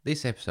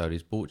This episode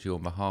is brought to you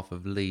on behalf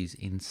of Lee's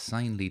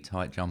insanely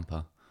tight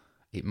jumper.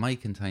 It may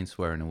contain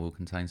swearing and will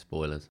contain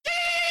spoilers.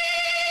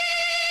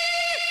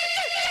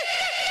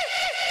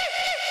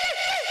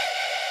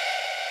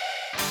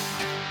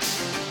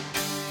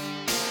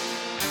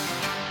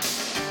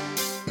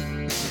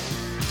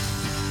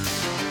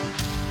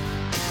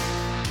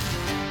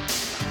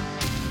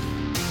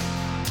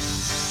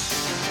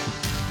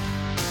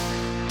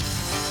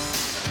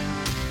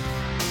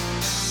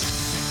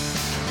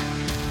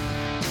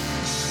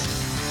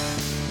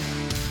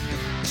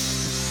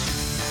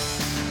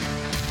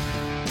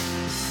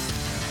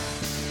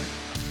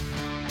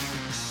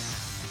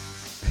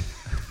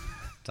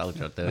 Told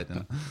you I'd do it,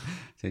 didn't I?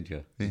 Did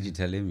you? Did you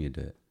tell him you'd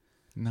do it?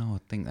 No, I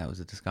think that was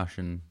a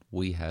discussion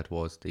we had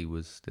whilst he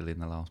was still in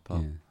the last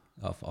part.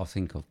 Yeah. I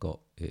think I've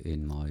got it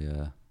in my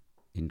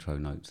intro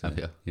notes. Have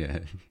you? Yeah.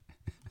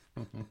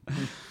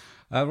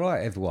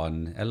 Right,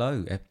 everyone.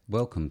 Hello.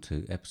 Welcome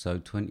to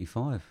episode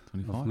 25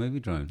 of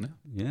Movie Drone.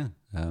 Yeah.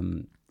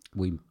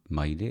 We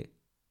made it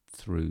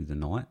through the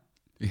night.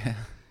 Yeah.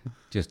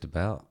 Just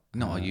about.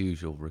 Not our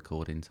usual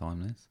recording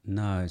time, this.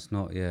 No, it's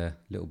not. Yeah, a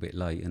little bit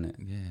late, isn't it?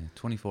 Yeah,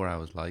 24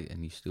 hours late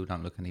and you still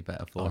don't look any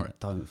better for it.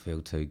 Don't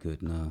feel too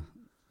good. No.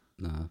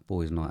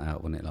 Boys' night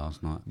out, wasn't it,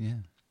 last night? Yeah.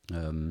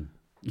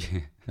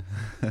 Yeah.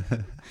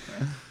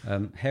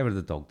 Hair of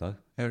the dog, though.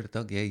 Hair of the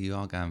dog, yeah, you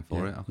are going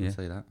for it. I can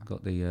see that.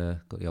 Got the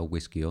old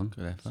whiskey on.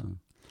 Good effort. So,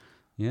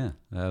 yeah.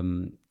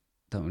 Don't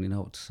really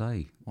know what to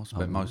say. I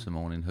spent most of the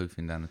morning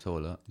hoofing down the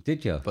toilet.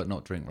 Did you? But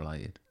not drink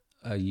related.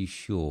 Are you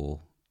sure?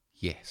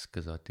 Yes,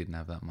 because I didn't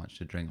have that much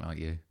to drink like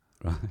you.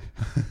 Right.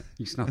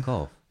 You snuck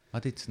off. I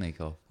did sneak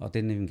off. I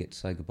didn't even get to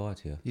say goodbye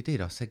to you. You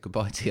did. I said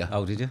goodbye to you.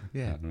 Oh, did you?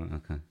 Yeah. Oh, right,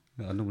 okay.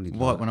 I normally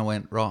Right when I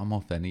went, right, I'm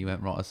off then. You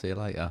went, right, I'll see you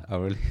later. Oh,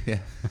 really? Yeah.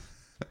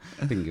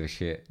 I didn't give a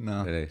shit.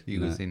 No, really.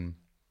 you was in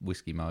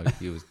whiskey mode.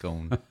 You was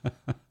gone.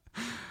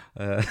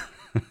 I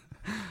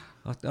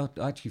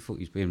actually thought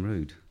you was being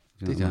rude.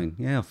 Do Did know what you? I mean?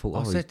 Yeah, I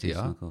thought. I said to he's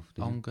you, snuck off,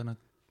 did I'm going to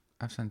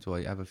have something to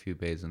eat, have a few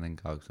beers and then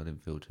go because I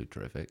didn't feel too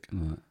terrific.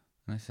 Right. And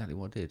that's exactly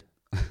what I did.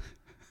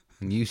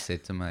 And you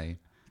said to me,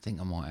 I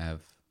think I might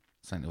have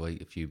something to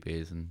eat, a few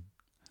beers and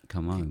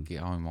Come home.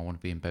 get home. I want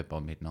to be in bed by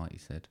midnight, he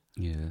said.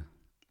 Yeah.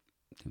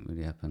 Didn't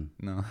really happen.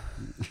 No.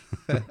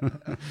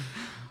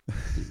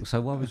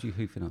 So why was you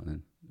hoofing up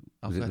then?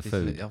 Was it the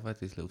food? I've had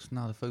this little...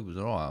 No, the food was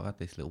all right. I've had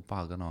this little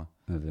bug, haven't I?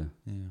 Have you?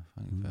 Yeah,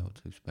 I think it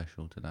felt too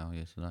special today or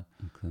yesterday.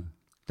 Okay.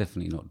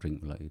 Definitely not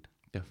drink related.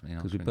 Definitely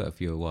not. Because we put a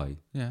few away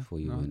before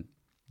you went.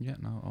 Yeah,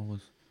 no, I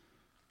was...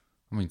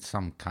 I mean,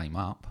 some came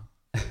up,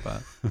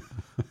 but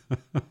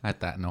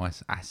had that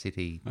nice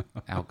acidy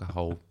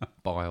alcohol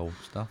bile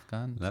stuff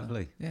going.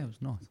 Lovely. So, yeah, it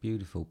was nice.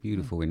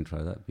 Beautiful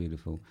intro. That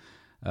beautiful.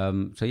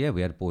 So yeah,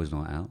 we had a boys'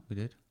 night out. We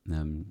did.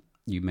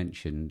 You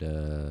mentioned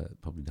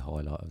probably the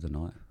highlight of the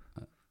night.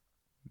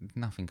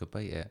 Nothing could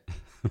beat it.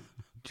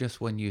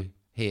 Just when you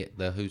hit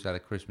the Who's Had a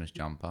Christmas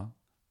jumper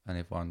and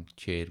everyone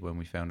cheered when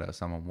we found out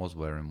someone was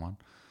wearing one.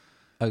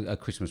 A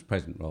Christmas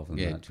present rather than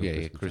an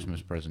actual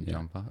Christmas present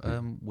jumper.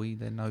 We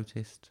then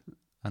noticed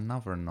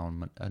another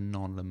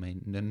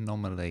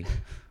anomaly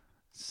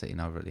sitting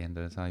over at the end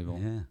of the table.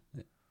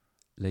 Yeah.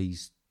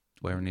 Lee's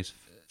wearing his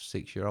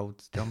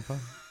 6-year-old's jumper.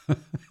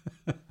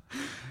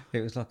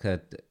 It was like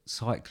a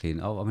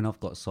cycling. I mean, I've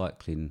got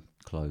cycling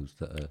clothes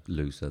that are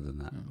looser than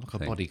that. Like a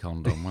body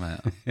condom,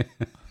 wasn't it?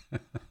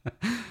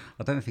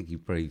 I don't think he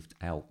breathed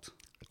out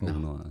all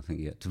night. I think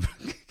he had to.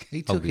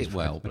 He took it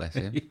well, bless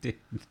him. He did.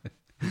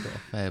 He got a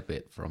fair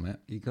bit from it.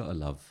 You got to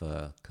love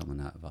coming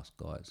out of us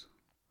guys.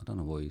 I don't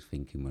know what he was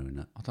thinking wearing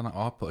that. I don't know.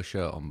 I put a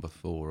shirt on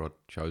before I'd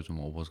chosen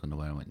what I was going to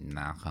wear and went,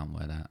 nah, I can't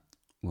wear that.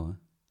 Why?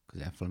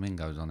 Because it had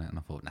flamingos on it and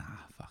I thought, nah,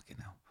 fucking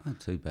hell. Not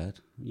too bad.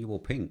 You wore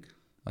pink.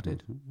 I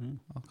did. Mm-hmm.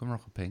 I can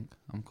rock a pink.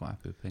 I'm quite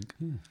happy with pink.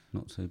 Yeah,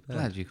 not too bad.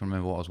 Glad you can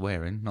remember what I was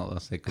wearing. Not that I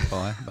said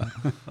goodbye, but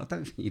I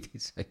don't think you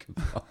did say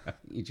goodbye.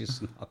 You just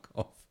snuck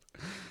off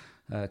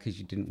because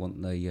you didn't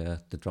want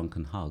the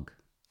drunken hug.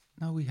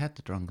 No, we had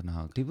the drunken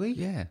hug. Did we?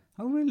 Yeah.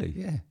 Oh, really?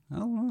 Yeah.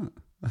 Oh, right.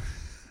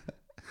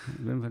 I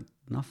remember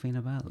nothing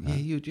about that. Yeah,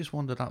 you just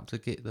wandered up to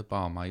get the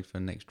barmaid for the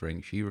next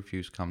drink. She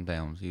refused to come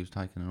down, so he was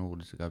taking an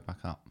order to go back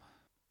up.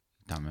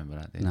 Don't remember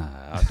that, did you? No,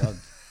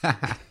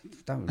 I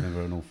don't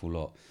remember an awful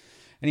lot.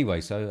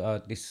 Anyway,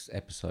 so this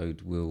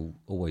episode will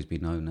always be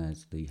known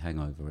as the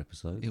hangover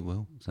episode. It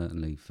will.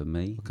 Certainly for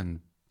me. I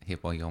can hear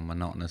by your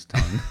monotonous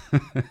tone.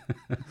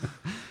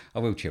 I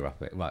will cheer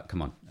up a bit. Right,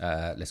 come on.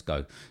 Let's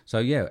go. So,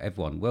 yeah,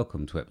 everyone,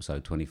 welcome to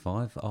episode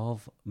 25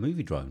 of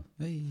Movie Drone.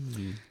 Hey.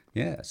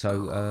 Yeah,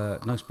 so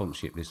no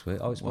sponsorship this week.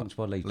 Oh, it's sponsored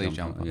by Lee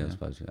Jumper. Yeah, I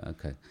suppose. Yeah,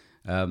 okay.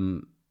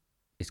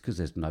 It's because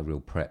there's no real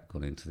prep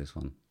gone into this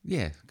one.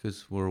 Yeah,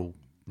 because we're all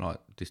like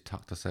just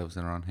tucked ourselves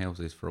in our own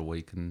houses for a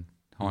week and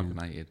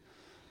hibernated.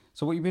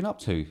 So what you been up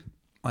to?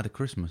 I had a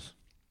Christmas.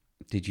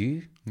 Did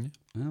you? Yeah.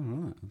 Oh,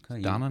 right.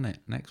 Okay. Done, innit?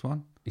 Next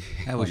one.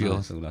 How was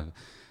yours? I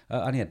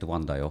only had the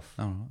one day off.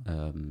 All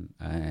right.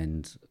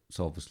 And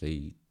so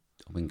obviously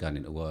I've been going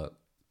into work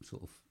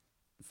sort of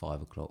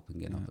 5 o'clock and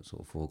getting up at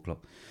sort of 4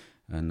 o'clock.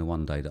 And the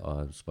one day that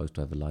I was supposed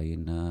to have a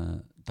lay-in,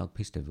 Doug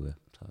pissed everywhere.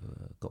 So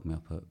got me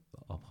up at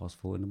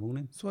 4:30 in the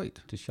morning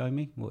Sweet. to show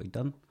me what he'd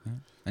done. Yeah.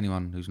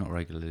 Anyone who's not a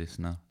regular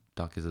listener,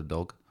 Duck is a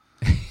dog.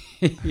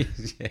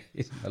 Yeah,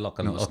 he's like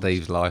a Not lodge.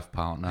 Steve's life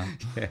partner.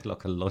 Yeah,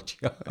 like a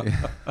lodger.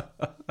 Yeah.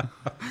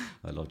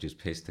 A lodger's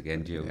pissed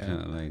again, Jill. Yeah. Do you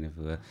know what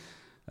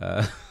I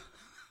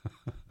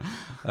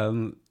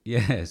mean?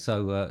 Yeah,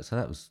 so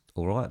that was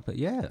all right. But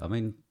yeah, I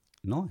mean,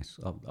 nice.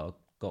 I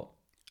got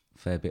a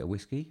fair bit of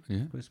whiskey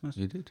Yeah, for Christmas.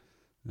 you did.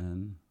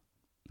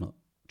 Not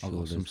I sure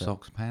got some there's that-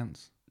 socks,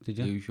 pants. Did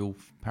you? Usual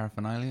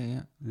paraphernalia,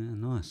 yeah. Yeah,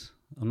 nice.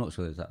 I'm not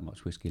sure there's that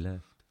much whiskey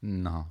left.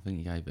 No, I think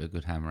you gave it a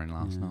good hammering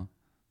last night.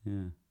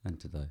 Yeah, and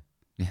today.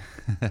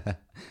 Yeah.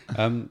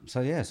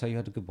 So yeah, so you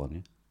had a good one,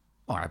 yeah?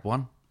 I had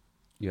one.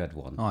 You had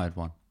one. I had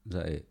one. Is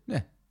that it?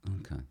 Yeah.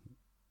 Okay.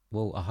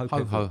 Well, I hope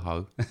Ho, ho,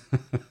 ho.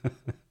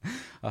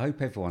 I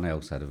hope everyone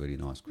else had a really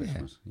nice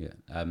Christmas.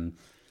 Yeah.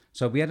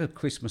 So we had a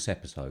Christmas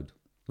episode.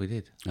 We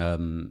did.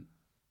 And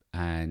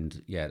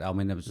yeah, I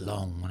mean, there was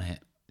Long, wasn't it?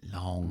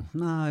 Long.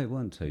 No, it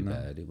wasn't too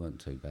bad. It wasn't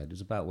too bad. It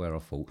was about where I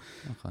thought.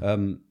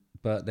 Okay.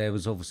 But there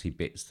was obviously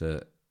bits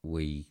that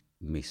we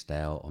missed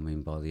out. I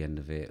mean, by the end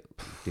of it,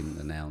 didn't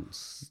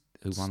announce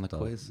Who won the stuff.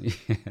 quiz?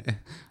 Yeah.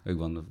 Who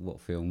won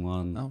what film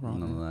won? Oh, right,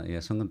 None of that.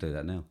 Yeah, so I'm going to do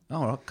that now.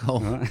 All right,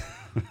 cool.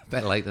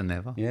 Better late than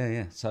never. Yeah,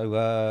 yeah.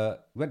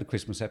 So we had a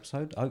Christmas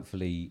episode.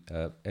 Hopefully,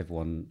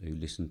 everyone who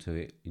listened to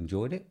it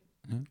enjoyed it.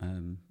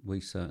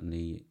 We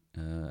certainly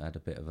had a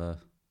bit of a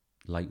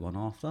late one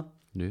after.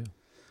 Yeah.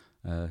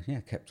 Yeah,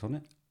 kept on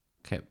it.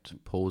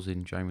 Kept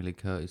pausing Jamie Lee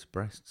Curtis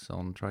breasts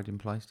on Trading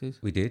Places.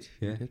 We did,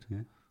 yeah.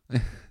 Yeah.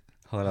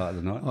 Highlight of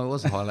the night. Oh, it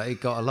was a highlight.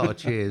 It got a lot of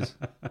cheers.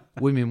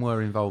 Women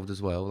were involved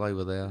as well. They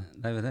were there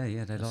They were there,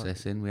 yeah. They liked it.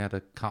 assessing. We had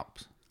a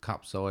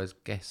cup-sized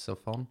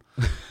guess-off-on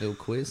little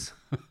quiz.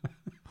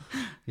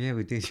 Yeah,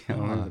 we did. Yeah, I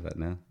remember that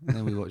now. And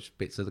then we watched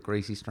bits of The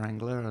Greasy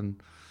Strangler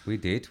and... We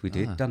did.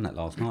 Done that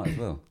last night as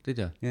well. Did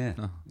you? Yeah,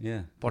 Oh.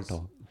 yeah.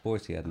 Bottom.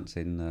 Boise hadn't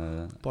seen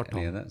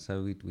any of that,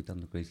 so we'd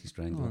done the Greasy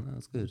Strangler. Oh, that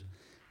was good.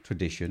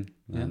 Tradition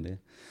around here.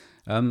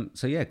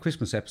 So yeah,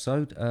 Christmas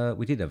episode.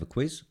 We did have a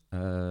quiz,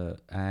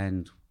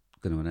 and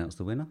going to announce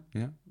the winner.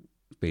 Yeah.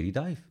 Beardy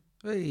Dave.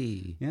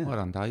 Hey, Yeah. well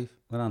done, Dave.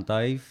 Well done,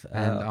 Dave.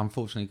 And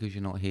unfortunately, because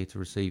you're not here to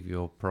receive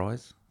your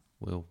prize,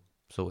 we'll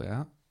sort it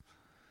out.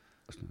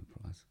 That's no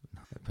prize.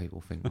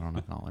 People think we're on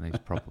one of these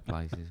proper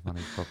places, one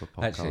of these proper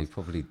podcasts. Actually,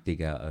 probably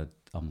dig out a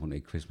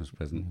unwanted Christmas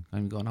present.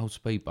 And we've got an old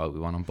speedboat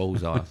with one on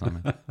Bullseye or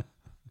something.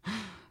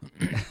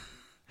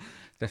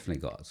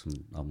 Definitely got some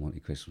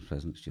unwanted Christmas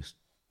presents. Just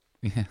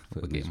Yeah,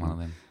 Put we're them getting in one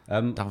of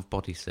them. Dove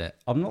body set.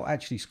 I'm not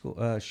actually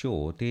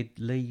sure. Did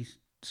Lee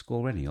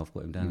score any? I've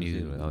got him down as No.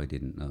 0. Oh, he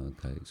didn't. Oh,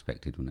 okay.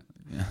 Expected, wasn't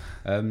it?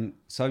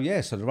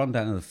 Yeah. So the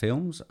rundown of the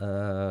films.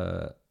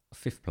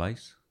 5th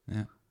place,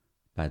 Yeah.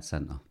 Bad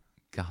Santa.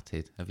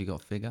 Gutted. Have you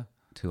got a figure?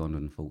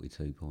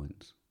 242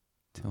 points.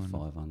 200.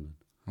 500.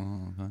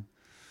 Oh, okay.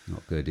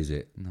 Not good, is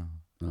it? No.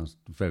 I was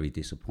very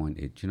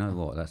disappointed. Do you know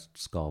what? That's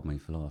scarred me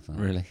for life. That.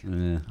 Really?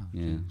 Yeah,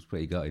 yeah. It's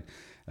pretty gutted.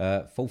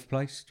 4th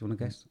place. Do you want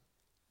to guess?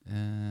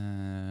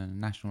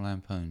 National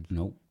Lampoons.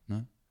 Nope.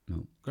 No?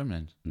 Nope.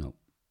 Gremlins. Nope.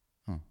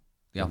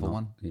 The other Night-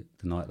 one. The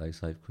night they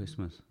saved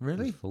Christmas.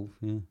 Really? Was 4th.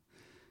 Yeah.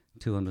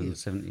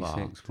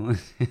 276 fucked.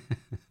 points.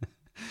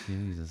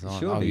 Jesus.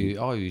 Surely-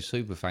 I owe you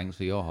super thanks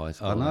for your high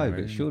score. I know,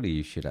 really. but surely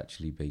you should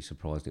actually be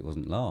surprised it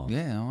wasn't last.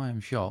 Yeah, I am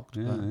shocked.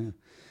 Yeah, But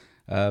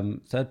yeah.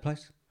 3rd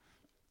place.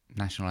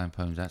 National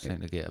Lampoons, that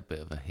seemed to get a bit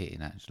of a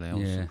hitting, actually. I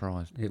was Yeah.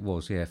 surprised. It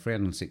was, yeah,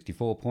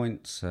 364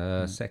 points.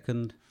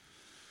 2nd,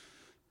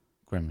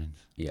 Gremlins.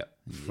 yeah,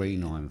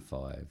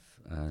 395.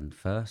 And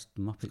first,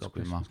 Muppets. got to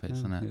be Christmas Muppets, Carol.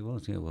 isn't it? It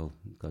was, yeah, well,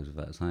 it goes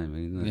without saying,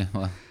 isn't it? Yeah,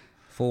 well,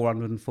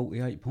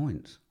 448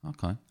 points.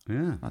 okay.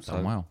 Yeah. That's so-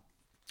 done well.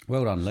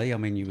 Well done, Lee. I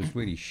mean, you was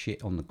really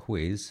shit on the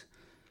quiz,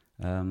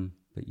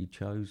 but you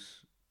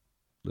chose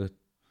the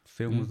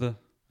film of the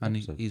And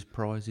episode. his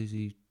prize is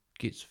he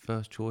gets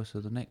first choice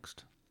of the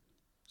next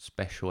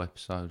special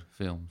episode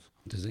films.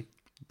 Does he?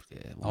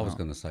 Yeah, I was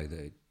going to say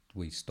that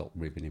we stopped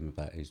ribbing him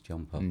about his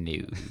jumper.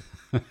 No.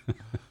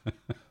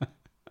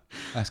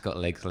 That's got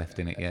legs left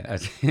in it, yeah.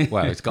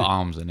 Well, it's got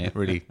arms in it,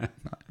 really,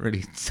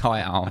 really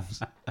tight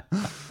arms.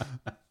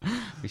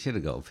 We should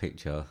have got a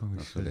picture.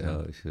 That's what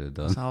we should have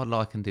done. So I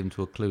likened him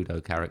to a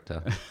Cluedo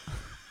character.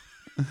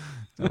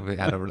 So it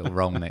had a little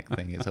roll neck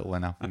thing. It sort of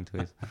went up into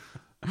his.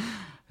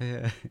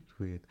 Yeah, it's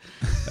weird.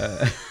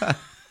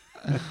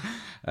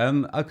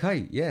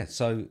 Okay, yeah.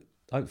 So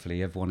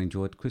hopefully everyone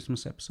enjoyed the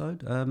Christmas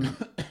episode.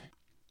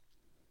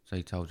 So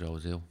he told you I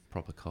was ill.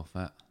 Proper cough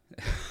out.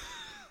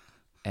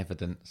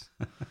 Evidence.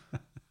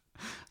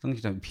 As long as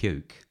you don't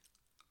puke.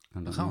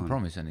 I can't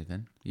promise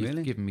anything. You've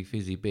Really? given me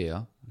fizzy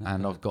beer,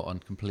 and I've got a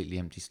completely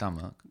empty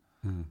stomach.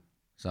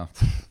 So,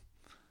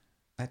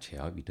 Actually,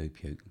 I hope you do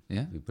puke.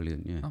 yeah. It'd be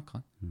brilliant, yeah. Okay.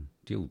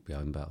 Jill will be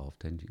home about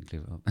 10:30. You can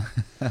clear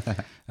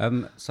it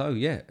up. So,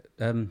 yeah,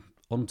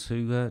 on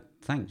to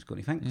thanks. Got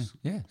any thanks?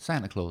 Yeah.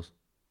 Santa Claus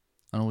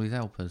and all his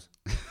helpers.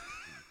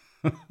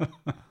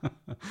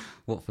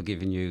 What for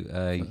giving you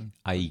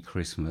a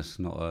Christmas,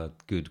 not a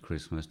good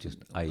Christmas, just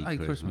a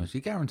Christmas.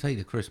 You're guaranteed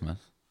a Christmas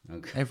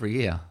Okay. every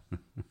year.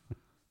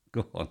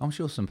 Go on. I'm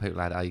sure some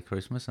people had a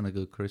Christmas and a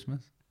good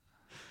Christmas.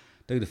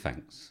 Do the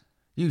thanks.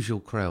 Usual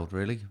crowd,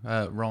 really.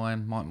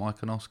 Ryan,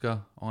 Mike and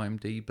Oscar,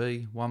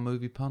 IMDb, One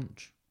Movie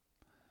Punch.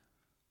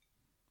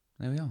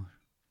 There we are.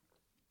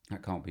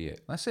 That can't be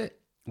it. That's it.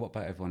 What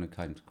about everyone who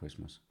came to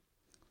Christmas?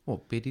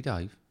 What, Biddy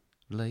Dave,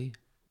 Lee,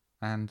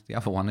 and the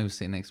other one who was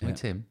sitting next to me, Yeah.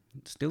 Tim?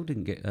 Still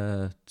didn't get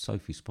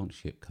Sophie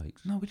sponsorship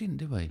cakes. No, we didn't,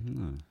 did we?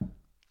 No.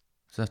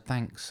 So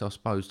thanks, I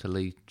suppose, to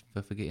Lee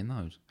for forgetting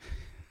those.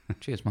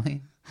 Cheers,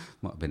 mate.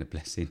 Might have been a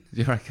blessing.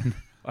 Do you reckon?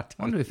 I I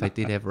wonder if they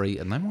did ever eat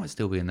them. They might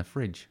still be in the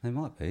fridge. They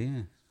might be,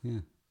 yeah. Yeah.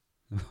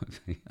 They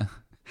might be.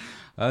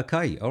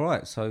 Okay, all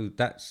right. So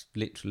that's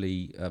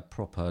literally a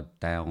proper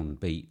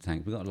downbeat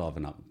thing. We've got to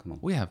liven up. Come on.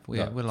 We're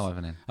Right.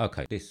 livening.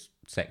 Okay, this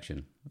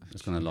section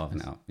is going to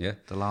liven it up, yeah?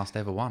 The last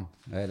ever one.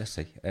 Let's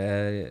see.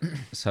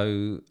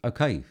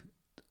 Okay.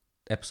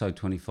 Episode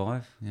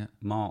 25. Yeah.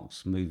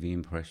 Mark's movie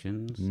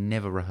impressions.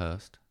 Never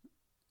rehearsed.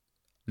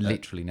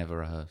 Literally never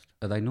rehearsed.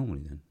 Are they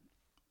normally then?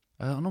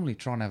 I normally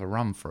try and have a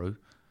run through.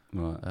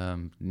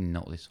 Right.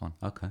 Not this one.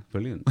 Okay,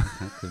 brilliant.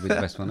 That could be the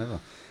best one ever.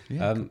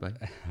 Yeah, could be.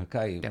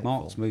 Okay, Doubtful.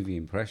 Mark's movie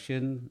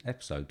impression,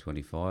 episode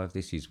 25.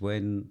 This is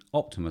when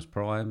Optimus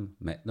Prime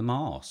met the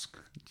Mask.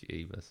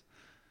 Jeebus.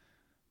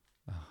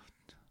 Oh,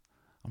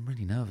 I'm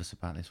really nervous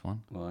about this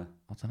one. Why?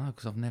 I don't know,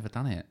 because I've never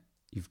done it.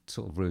 You've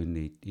sort of ruined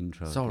the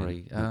intro.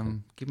 Sorry. again. Okay.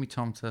 Give me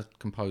time to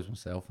compose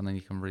myself, and then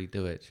you can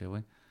redo it, shall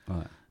we?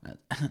 Right.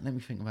 Let me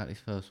think about this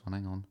first one.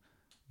 Hang on.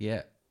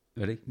 Yeah.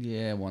 Ready?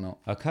 Yeah, why not?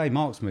 Okay,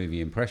 Mark's movie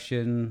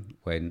impression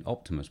when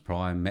Optimus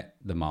Prime met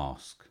the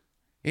Mask.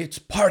 It's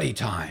party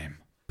time.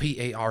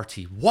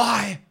 Party.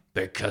 Why?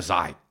 Because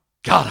I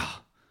gotta.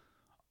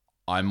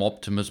 I'm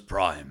Optimus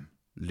Prime,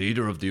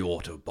 leader of the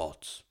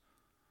Autobots.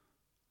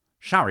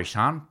 Sorry,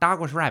 son.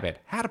 Dog was rabbit.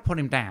 How to put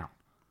him down?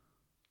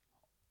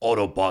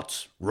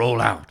 Autobots,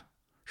 roll out.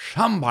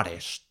 Somebody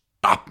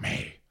stop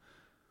me.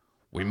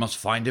 We must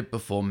find it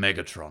before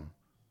Megatron.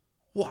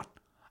 What?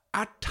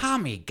 A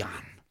Tommy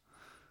gun.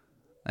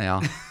 They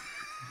are.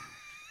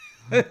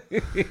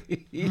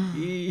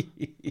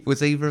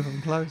 Was either of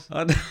them close?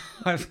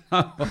 I've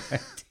no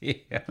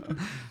idea.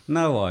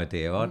 No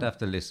idea. I'd have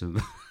to listen.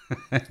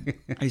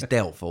 It's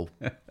doubtful.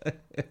 I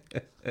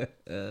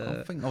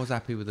think I was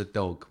happy with the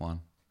dog one.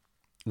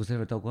 Was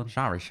there a dog one?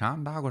 Sorry,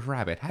 son, dog was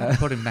rabbit. How to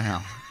put him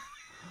down?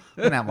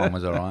 I think that one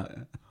was all right.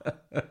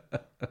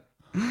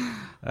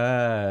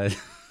 That's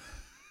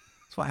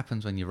what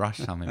happens when you rush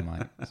something,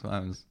 mate. That's what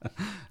happens.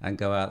 And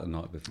go out the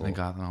night before. I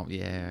think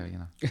yeah, you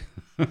know.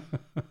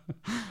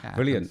 It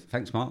Brilliant. happens.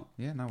 Thanks, Mark.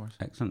 Yeah, no worries.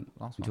 Excellent.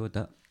 Last one. Enjoyed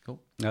that.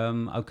 Cool.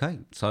 Okay,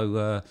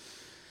 so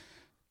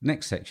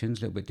next section's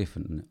a little bit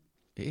different, isn't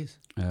It is.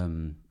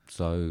 it?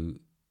 So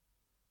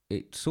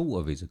it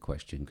sort of is a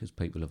question because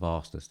people have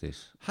asked us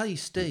this. Hey,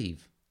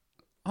 Steve.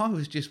 I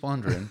was just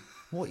wondering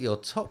what your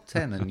top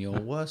 10 and your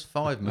worst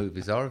 5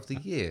 movies are of the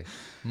year.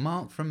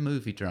 Mark from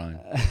Movie Drone.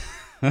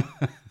 There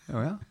we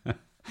are.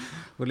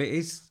 Well, it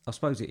is. I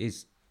suppose it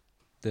is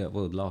the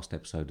last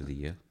episode of the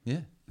year.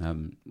 Yeah. I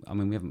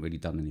mean, we haven't really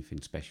done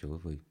anything special,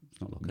 have we? It's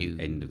not like an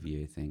No. end of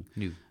year thing.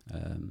 New.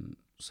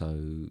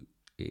 So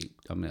it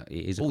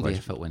is a All the question.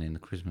 effort went in the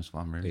Christmas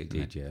one, really. It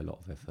didn't did, yeah, a lot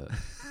of effort.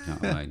 You know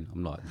what I mean?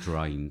 I'm like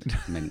drained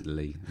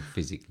mentally, and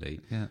physically.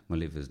 Yeah. My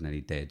liver's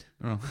nearly dead.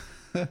 Oh.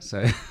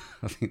 So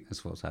I think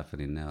that's what's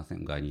happening now. I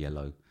think I'm going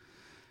yellow.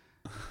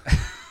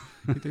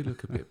 You do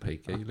look a bit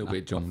peaky, a little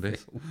bit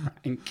jaundiced.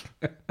 Rank.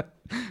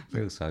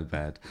 Feel so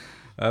bad.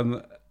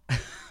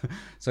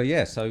 So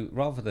yeah, so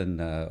rather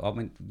than I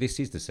mean, this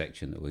is the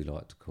section that we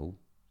like to call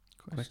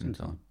Question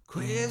time.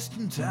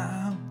 Question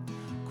time,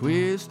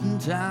 question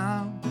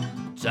time,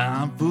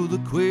 time for the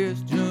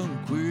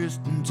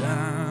question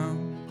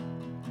time.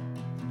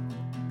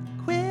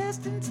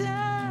 Question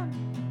time,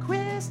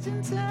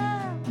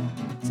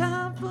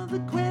 time for the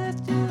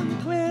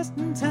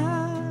question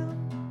time.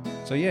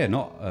 So yeah,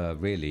 not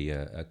really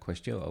a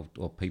question,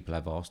 or people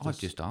have asked I us.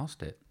 just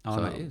asked it. Oh,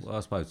 So no, it is. well, I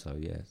suppose so.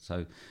 Yeah.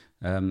 So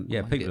yeah,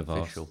 make people it have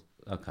official.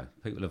 asked. Okay,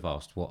 people have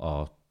asked what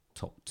our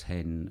top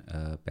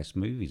 10 best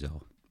movies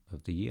are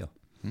of the year.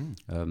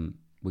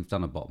 We've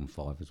done a bottom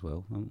 5 as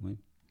well, haven't we?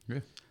 Yeah.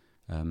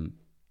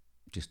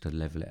 Just to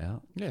level it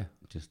out, Yeah.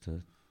 just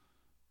to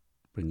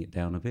bring it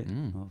down a bit,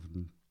 rather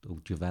than all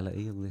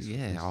joviality. All this.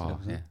 Yeah. this Oh,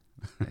 episode. yeah.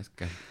 Let's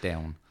go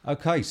down.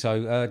 Okay,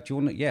 so do you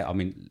want to? Yeah, I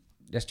mean,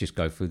 let's just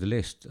go through the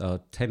list.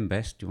 10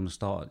 best. Do you want to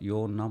start at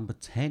your number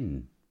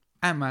 10?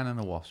 Ant-Man and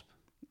the Wasp.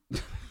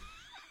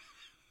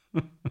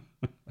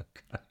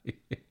 Okay.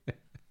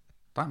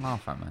 Don't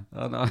laugh at me.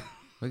 Oh no.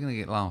 We're going to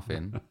get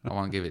laughing. I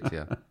won't give it to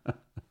you.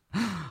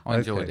 I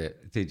enjoyed Okay.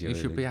 it. Did you? You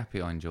should really? be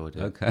happy I enjoyed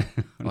it. Okay.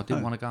 I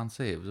didn't want to go and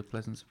see it. It was a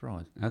pleasant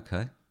surprise.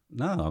 Okay.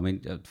 No, I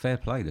mean, fair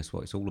play. That's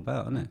what it's all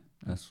about, isn't it?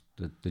 That's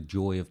the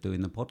joy of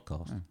doing the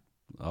podcast,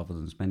 other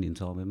than spending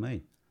time with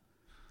me.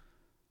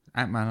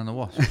 Ant-Man and the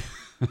Wasp.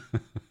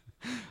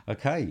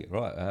 Okay,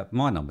 right.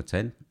 My number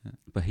 10,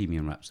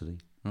 Bohemian Rhapsody.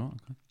 Right,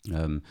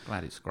 okay.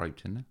 Glad it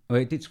scraped in there.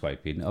 Well, it did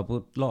scrape in. I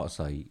would like to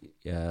say,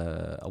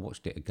 I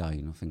watched it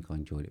again. I think I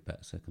enjoyed it better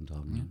second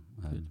time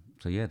round.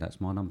 So yeah,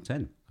 that's my number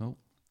 10. Cool.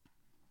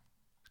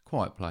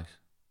 Quiet Place.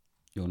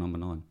 Your number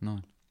 9.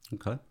 9.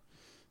 Okay.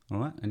 All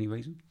right. Any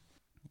reason?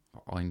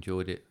 I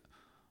enjoyed it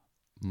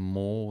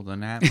more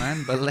than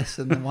Ant-Man, but less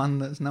than the one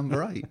that's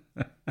number 8.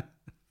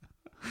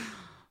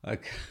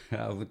 Okay.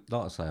 I would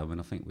like to say, I mean,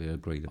 I think we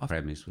agree the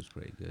premise was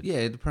pretty good.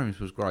 Yeah, the premise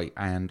was great,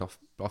 and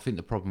I think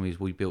the problem is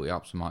we built it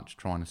up so much,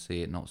 trying to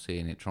see it, not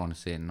seeing it, trying to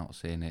see it, not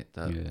seeing it,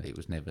 that it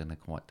was never going to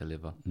quite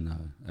deliver. No,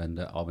 and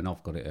I mean,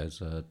 I've got it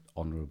as an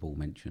honourable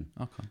mention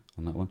Okay.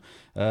 on that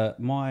one.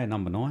 My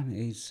number 9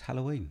 is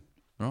Halloween.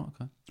 Right,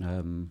 okay.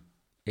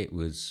 It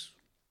was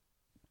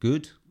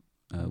good.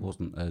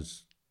 Wasn't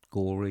as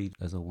gory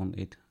as I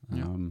wanted.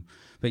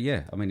 But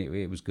yeah, I mean,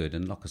 it was good.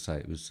 And like I say,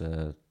 it was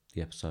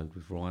the episode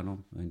with Ryan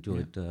on. I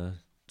enjoyed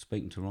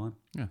speaking to Ryan.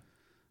 Yeah.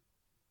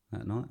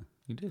 That night.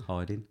 You did.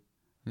 Hiding.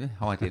 Yeah,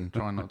 hiding,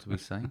 trying not to be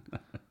seen.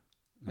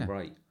 Yeah.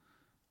 Right.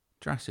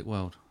 Jurassic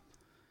World.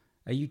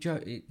 Are you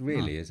joking?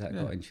 Really? Has that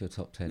got into your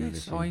top 10 of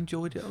this Yes, year? I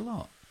enjoyed it a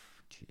lot.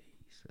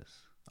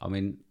 Jesus. I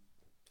mean,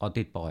 I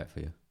did buy it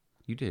for you.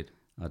 You did?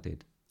 I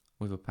did.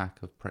 With a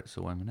pack of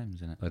pretzel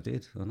M&Ms in it. I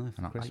did. I know. For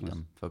And I ate Christmas.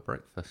 them for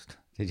breakfast.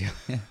 Did you?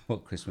 Yeah.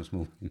 What Christmas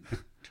morning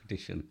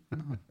tradition?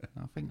 No,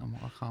 I think I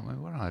can't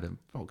remember where I had it.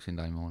 Boxing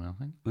Day morning, I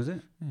think. Was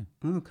it? Yeah.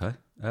 Oh, okay.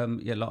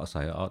 Yeah, like I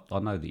say, I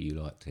know that you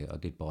liked it. I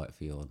did buy it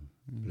for you on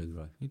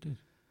Blu-ray. You did.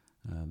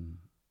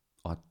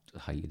 I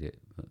hated it,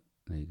 but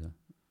there you go.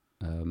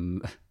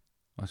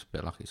 That's a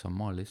bit like it's on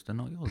my list and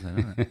not yours then,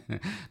 isn't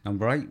it?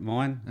 Number 8,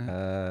 mine.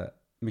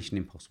 Mission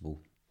Impossible.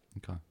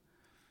 Okay.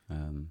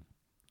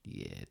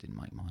 Yeah, it didn't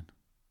make mine.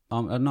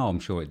 No, I'm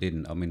sure it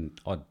didn't. I mean,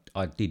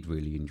 I did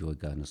really enjoy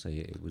going to see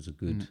it. It was a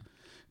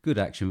good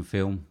action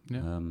film.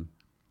 Yeah.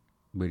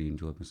 Really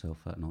enjoyed myself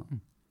that night.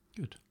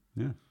 Good.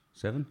 Yeah.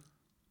 7.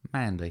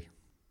 Mandy.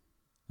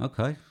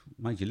 Okay,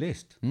 made your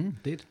list.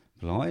 Did.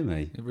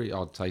 Blimey.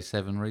 I'd say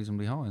 7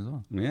 reasonably high as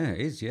well. Yeah, it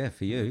is. Yeah,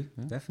 for you,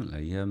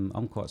 definitely.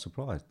 I'm quite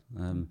surprised.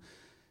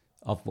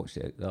 I've watched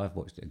it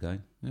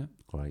again. Yeah.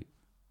 Great.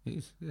 It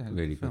is. Yeah, it's a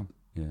Really good film.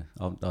 good.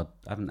 Yeah, I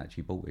haven't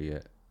actually bought it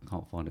yet.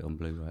 Can't find it on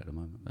Blu-ray at the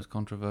moment. As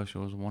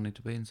controversial as I wanted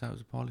to be and say it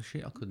was a pile of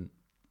shit, I couldn't.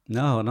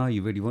 No, I know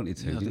you really wanted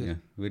to, Yeah, I didn't did.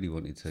 you? Really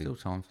wanted to. Still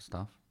time for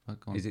stuff. But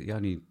go on. Is it the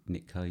only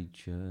Nick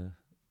Cage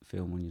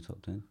film on your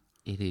top 10?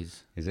 It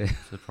is. Is it?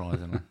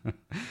 Surprisingly.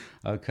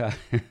 Okay.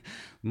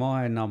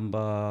 My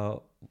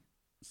number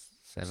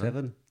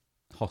 7,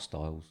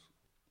 Hostiles.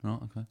 Right,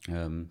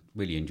 okay.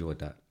 Really enjoyed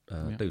that.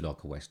 Do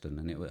like a Western,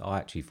 and I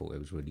actually thought it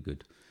was really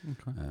good.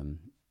 Okay.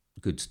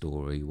 Good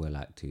story, well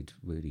acted,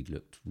 really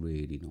looked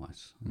really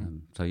nice.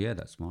 So yeah,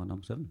 that's my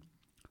number 7.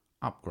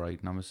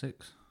 Upgrade number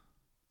 6.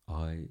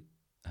 I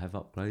have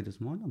Upgrade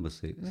as my number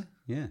 6.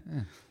 Yeah.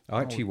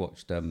 I actually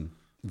watched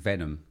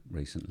Venom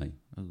recently,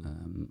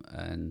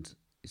 and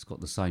it's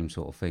got the same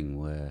sort of thing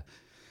where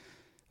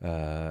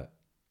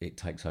it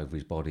takes over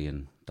his body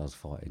and does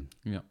fighting.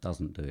 Yeah.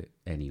 Doesn't do it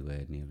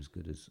anywhere near as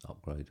good as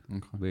Upgrade.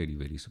 Okay. Really,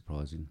 really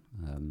surprising.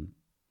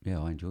 Yeah,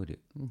 I enjoyed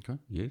it. Okay.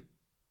 You?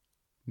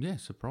 Yeah,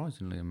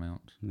 surprisingly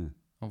amount. Yeah.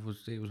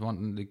 It was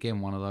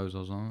one of those I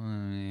was like,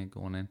 yeah,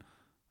 go on in,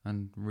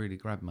 and really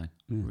grabbed me.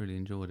 Really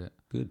enjoyed it.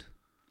 Good.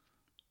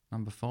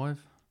 Number 5,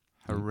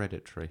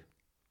 Hereditary.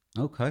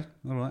 Okay,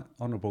 all right.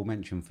 Honourable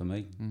mention for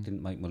me.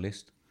 Didn't make my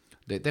list.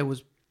 There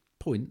was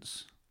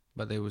points,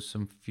 but there was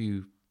some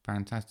few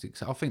fantastic.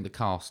 So I think the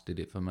cast did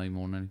it for me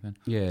more than anything.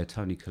 Yeah,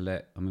 Tony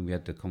Collette. I mean, we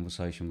had the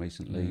conversation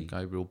recently.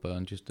 Gabriel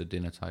Byrne, just the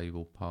dinner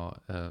table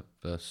part,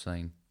 first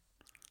scene.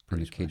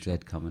 And the kid's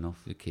head coming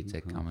off. The kid's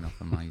head coming off,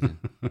 amazing.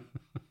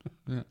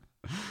 Yeah.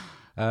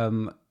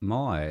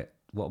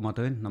 What am I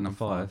doing? Number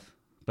 5,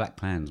 Black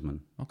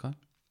Klansman. Okay.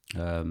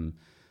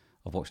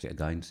 I've watched it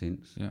again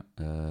since. Yeah.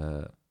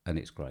 And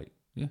it's great.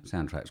 Yeah.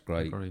 Soundtrack's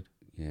great. Agreed.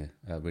 Yeah,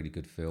 a really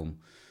good film.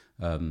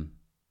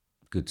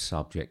 Good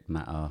subject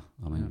matter.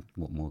 I mean,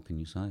 what more can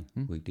you say?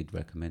 We did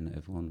recommend that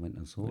everyone went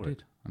and saw it. We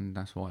did, and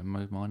that's why it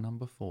moved my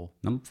number 4.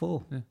 Number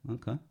 4? Yeah.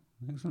 Okay,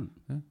 excellent.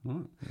 Yeah. All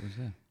right. It was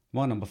there.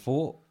 My number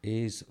 4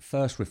 is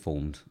First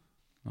Reformed.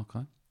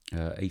 Okay.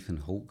 Ethan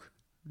Hawke.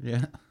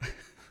 Yeah.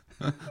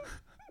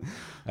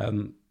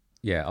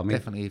 Yeah, I mean...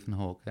 Definitely Ethan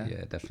Hawke, yeah.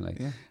 Yeah, definitely.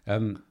 Yeah.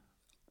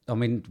 I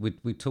mean,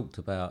 we talked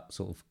about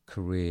sort of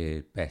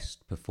career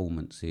best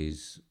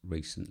performances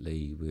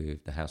recently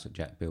with The House that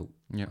Jack Built,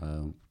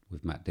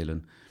 with Matt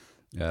Dillon,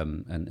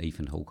 and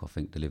Ethan Hawke, I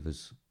think,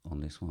 delivers on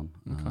this one.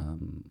 Okay.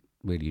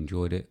 Really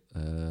enjoyed it.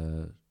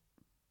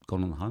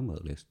 Gone on the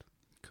homework list.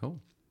 Cool.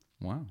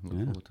 Wow, look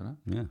forward to that.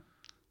 Yeah.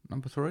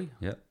 Number 3,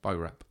 Yeah. Bo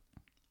Rap.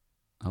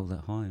 Oh,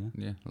 that high, yeah?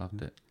 Yeah,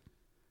 loved it.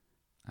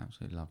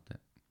 Absolutely loved it.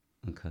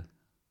 Okay.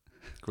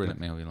 Grill at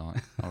me all you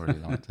like. I really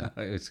liked it.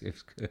 It was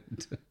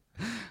good.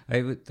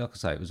 Like I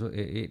say,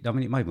 I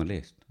mean, it made my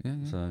list. Yeah.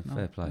 So No,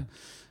 fair play.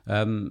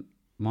 yeah.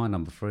 My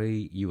number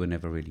 3, You Were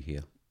Never Really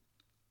Here.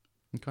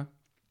 Okay.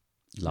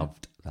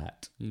 Loved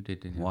that. You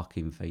did, didn't you?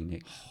 Joaquin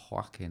Phoenix.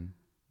 Joaquin.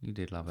 You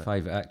did love it.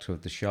 Favourite actor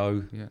of the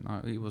show. Yeah,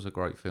 no, it was a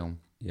great film.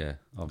 Yeah,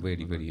 I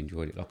really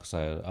enjoyed it. Like I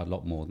say, a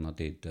lot more than I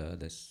did.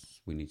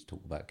 We need to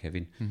talk about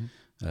Kevin.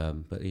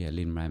 But yeah,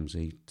 Lynn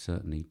Ramsey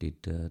certainly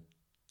did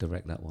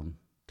direct that one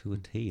to a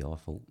T, I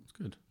thought. It's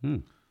good.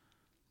 Mm.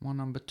 My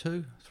number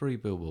 2, 3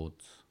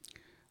 Billboards.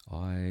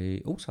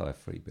 I also have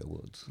 3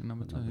 Billboards.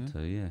 Number two, Number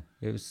yeah. 2, yeah.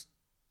 It was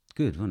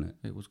good, wasn't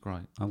it? It was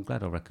great. I'm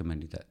glad I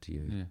recommended that to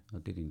you. Yeah. I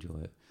did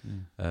enjoy it.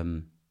 Yeah.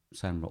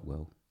 Sam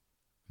Rockwell.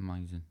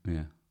 Amazing.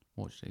 Yeah,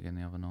 Watched it again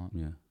the other night.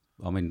 yeah.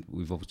 I mean,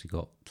 we've obviously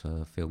got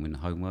filming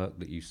homework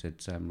that you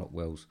said Sam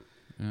Rockwell's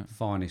Yeah.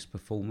 finest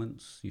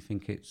performance. You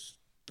think it's...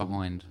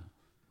 Behind,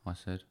 I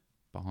said.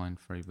 Behind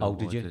 3 Oh,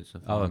 Billboards. did you? It's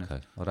the Oh, finest.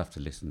 okay. I'd have to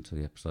listen to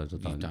the episodes. I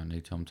You don't. don't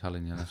need to, I'm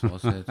telling you, that's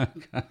what I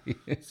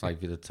said.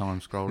 Save you the time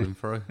scrolling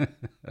through.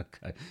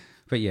 Okay.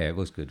 But yeah, it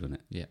was good, wasn't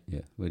it? Yeah.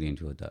 Yeah, really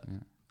enjoyed that.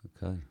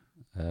 Yeah. Okay.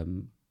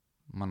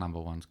 My number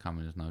 1's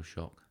coming as no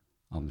shock.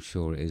 I'm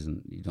sure it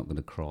isn't. You're not going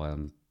to cry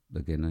on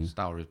again, are you?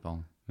 Star is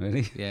Born.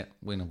 Really? Yeah,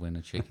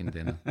 winner, chicken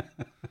dinner.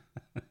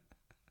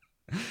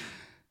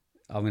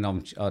 I mean, I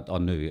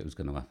knew it was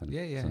going to happen.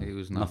 Yeah, yeah, so it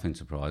was nothing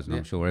surprising. Yeah.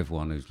 I'm sure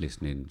everyone who's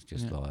listening is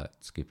just Yeah. like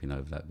skipping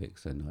over that bit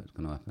because they know it's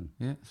going to happen.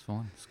 Yeah, it's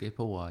fine. Skip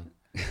away.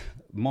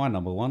 My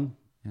number 1.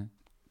 Yeah.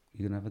 You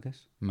going to have a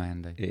guess?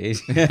 Mandy. It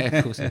is. Yeah,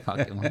 of course I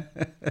fucking won.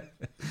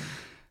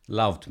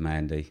 Loved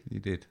Mandy. You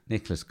did.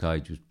 Nicolas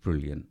Cage was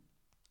brilliant.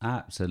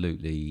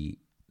 Absolutely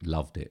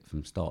loved it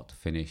from start to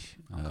finish.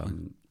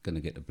 Going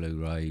to get the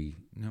Blu-ray.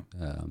 Yep.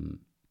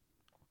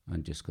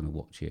 I'm just going to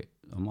watch it.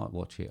 I might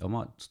watch it. I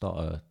might start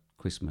a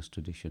Christmas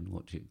tradition.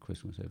 Watch it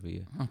Christmas every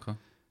year. Okay.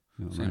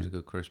 You know what I Seems mean? a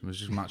good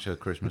Christmas. As much a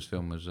Christmas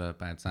film as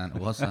Bad Santa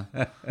was, so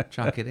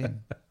chuck it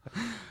in.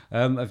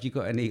 Have you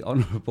got any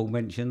honourable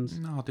mentions?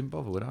 No, I didn't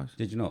bother with those.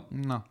 Did you not?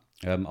 No.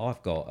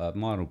 I've got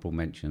my honourable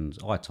mentions.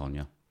 I,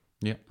 Tonya.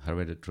 Yeah.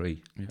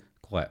 Hereditary. Yeah.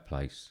 Quiet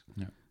Place.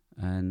 Yeah.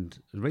 And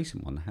the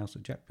recent one, The House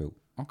that Jack Built.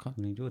 Okay.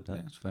 Really enjoyed that.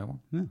 Yeah, it's a fair one.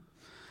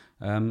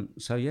 Yeah.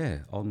 So yeah,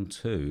 on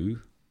to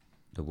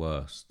the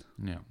worst.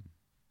 Yeah.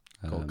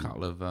 Got a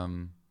couple of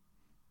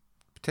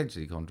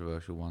potentially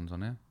controversial ones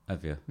on here.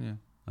 Have you? Yeah.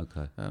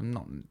 Okay.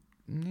 Not.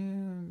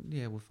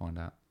 Yeah, we'll find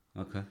out.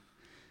 Okay.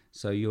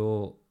 So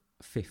your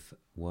 5th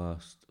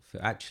worst.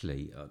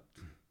 Actually, I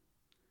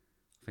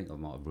think I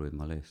might have ruined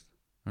my list.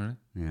 Really?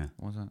 Yeah.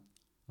 What's that?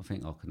 I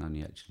think I can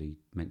only actually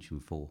mention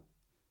 4.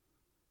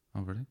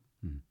 Oh, really?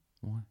 Mm.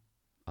 Why?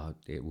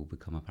 It will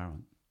become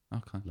apparent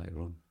Okay. later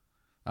on.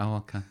 Oh,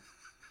 okay.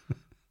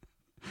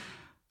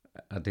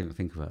 I didn't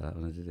think about that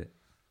when I did it.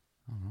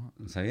 All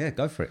right. So yeah,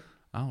 go for it.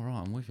 Oh,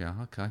 right, I'm with you.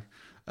 Okay.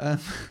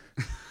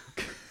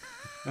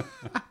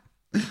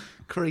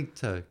 Creed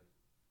 2.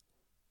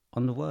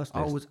 On the worst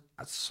I list. was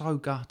so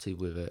gutted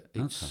with it. It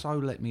Okay. so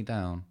let me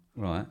down.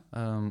 Right.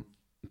 Um,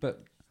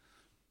 But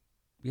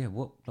yeah,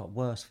 what like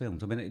worst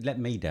films? I mean, it let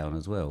me down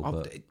as well.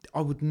 But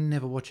I would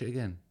never watch it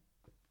again.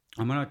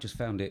 I mean, I just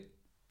found it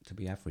to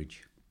be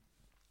average.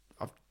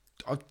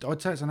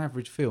 I'd say it's an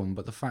average film,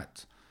 but the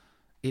fact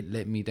it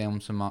let me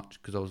down so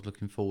much because I was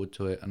looking forward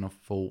to it and I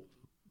thought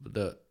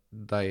that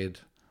they had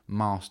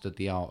mastered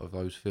the art of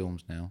those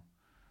films now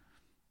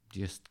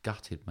just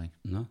gutted me.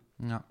 No.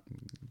 No.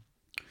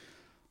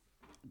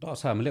 Like I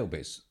say, I'm a little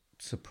bit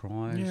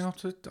surprised. Yeah, I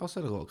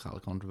said I got a couple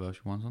of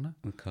controversial ones on it.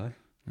 Okay.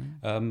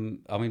 I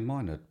mean,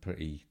 mine are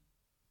pretty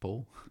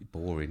Ball.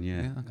 boring,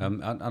 yeah. Yeah, okay.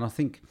 And I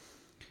think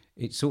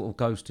it sort of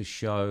goes to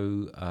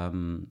show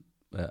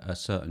a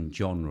certain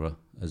genre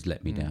has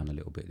let me down a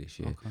little bit this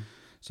year. Okay.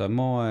 So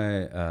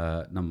my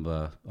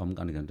number, I'm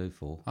only going to do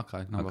 4.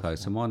 Okay. Number 4.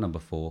 So my number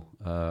 4,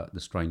 The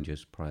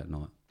Strangers Pray at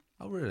Night.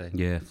 Oh, really?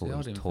 Yeah, I See, thought it I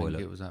was didn't toilet.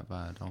 think it was that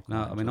bad.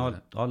 No, I mean,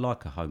 I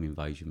like a home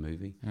invasion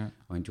movie. Yeah.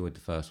 I enjoyed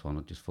the first one.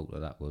 I just thought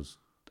that was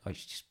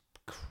just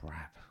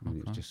crap. I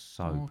mean, it was just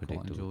so I quite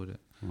predictable. enjoyed it.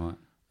 Right.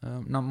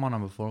 No, my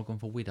number 4, I've gone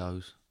for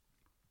Widows.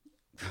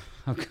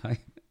 Okay.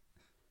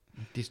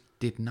 Just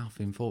did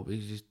nothing for it. It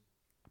was just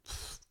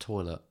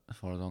toilet, as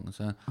far as I'm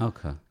concerned.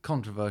 Okay.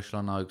 Controversial,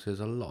 I know, because there's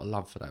a lot of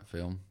love for that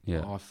film.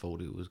 Yeah. But I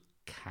thought it was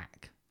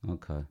cack.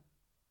 Okay.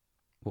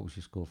 What was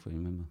your score for? You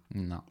remember?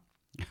 No,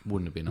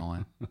 wouldn't have been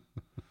higher.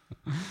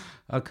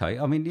 Okay.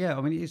 I mean, yeah.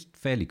 I mean, it's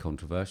fairly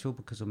controversial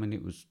because I mean,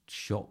 it was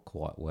shot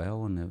quite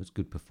well and there was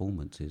good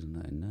performances and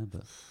that in there.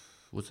 But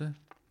Was there?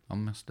 I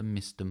must have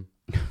missed them.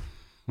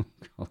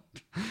 God.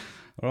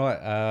 All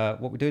right.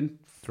 What we doing?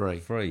 3.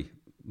 3.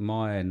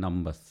 My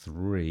number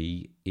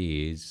 3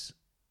 is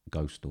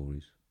Ghost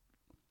Stories.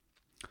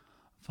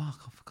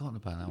 Fuck, I've forgotten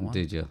about that one.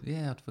 Did you?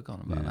 Yeah, I'd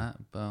forgotten about Yeah. that,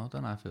 but I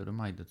don't know if it would have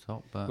made the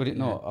top. But Would it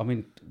yeah. not? I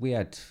mean, we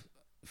had,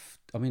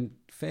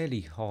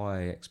 fairly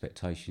high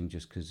expectation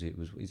just because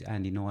it's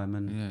Andy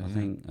Nyman, Yeah, I yeah.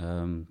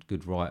 think,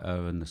 good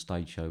writer, and the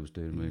stage show was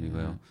doing really Yeah,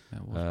 well. yeah,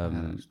 it was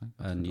bad, actually.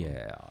 I And forgot.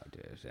 yeah,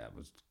 that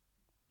was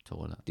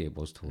Toilet. it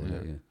was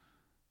toilet. Yeah.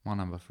 My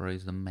number 3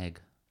 is The Meg.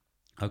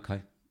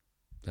 Okay.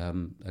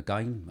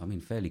 Again, I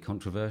mean, fairly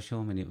controversial.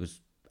 I mean, it was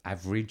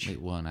average.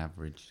 It weren't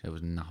average. There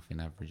was nothing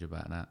average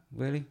about that.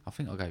 Really? I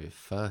think I gave it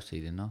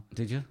 30, didn't I?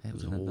 Did you? It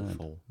was that bad?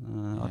 awful.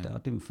 I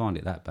didn't find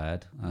it that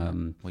bad.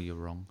 Well, you're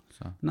wrong.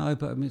 So No,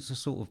 but I mean, it's a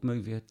sort of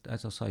movie,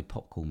 as I say,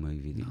 popcorn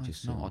movie that you no, just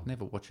it's not. sort of- I'd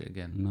never watch it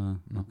again.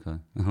 No, okay.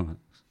 All right.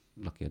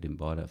 Lucky I didn't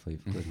buy that for you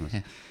for Christmas.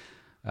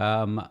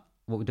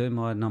 What we're doing,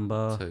 my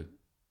number 2.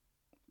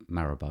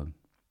 Marrowbone.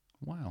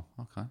 Wow.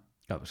 Okay.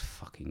 That was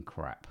fucking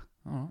crap.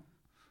 All right.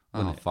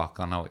 Wasn't Oh fuck!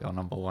 I know what your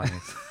number 1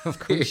 is. Of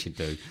course you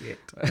do.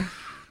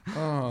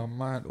 Oh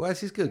man. Well,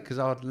 this is good because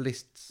our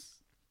lists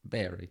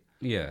vary.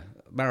 Yeah,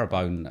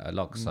 Marrowbone.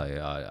 Like I say,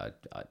 I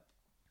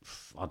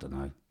don't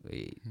know.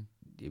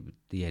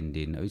 The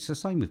ending. It's the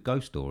same with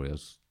Ghost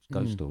Stories.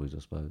 Ghost Stories, I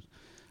suppose.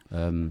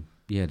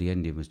 Yeah, the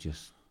ending was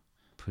just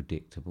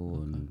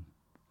predictable and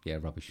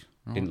rubbish.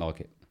 Didn't like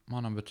it. My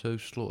number 2,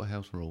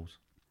 Slaughterhouse Rules.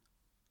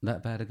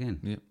 That bad again?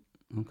 Yep.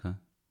 Okay.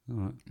 All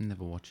right.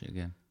 Never watch it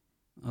again.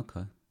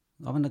 Okay.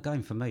 I mean,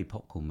 again, for me,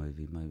 popcorn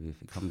movie, maybe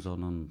if it comes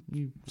on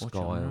You watch Sky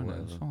it on or your own,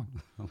 whatever. it's fine.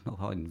 I'm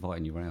not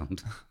inviting you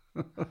round.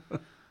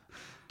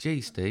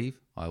 Gee, Steve,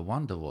 I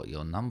wonder what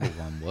your number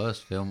 1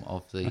 worst film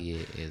of the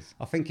year is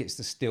I think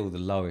it's still the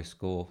lowest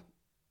score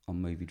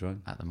on Movie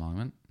Drone. at the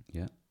moment.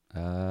 Yeah.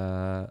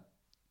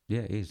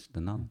 It is.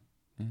 The Nun.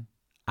 Yeah.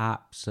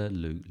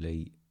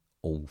 Absolutely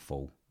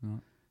awful.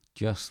 Right.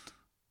 Just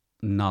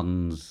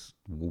nuns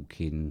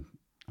walking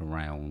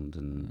around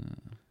and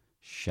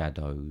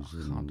shadows.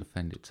 Can't and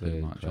defend it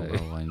too much, play.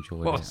 although I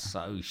enjoyed Oh, it.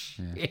 so Yeah.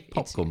 shit.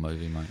 Popcorn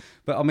movie, mate.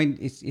 But I mean,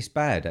 it's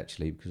bad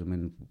actually because I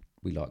mean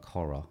we like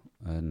horror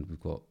and we've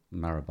got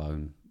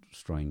Marrowbone,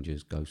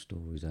 Strangers, Ghost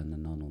Stories, and The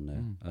Nun on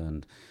there.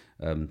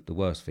 And the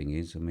worst thing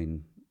is, I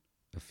mean,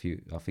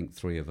 I think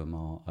 3 of them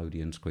are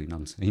Odeon Screen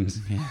Unseens.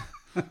 Yeah.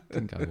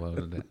 Didn't go well,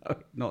 did it?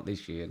 Not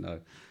this year, no.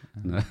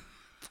 No.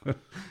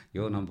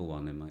 You're number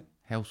 1 then, mate.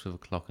 House with a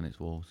Clock in its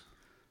Walls.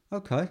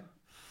 Okay.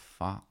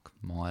 Fuck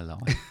my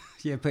life.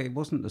 Yeah, but it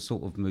wasn't the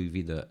sort of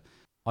movie that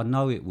I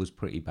know it was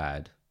pretty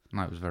bad.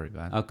 No, it was very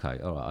bad. Okay,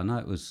 all right. I know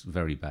it was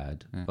very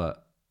bad,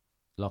 but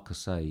like I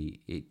say,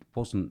 it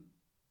wasn't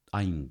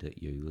aimed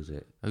at you, was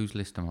it? Whose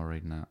list am I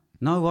reading out?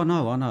 No, I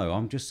know.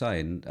 I'm just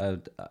saying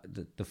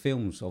the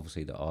films,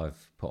 obviously, that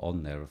I've put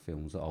on there are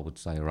films that I would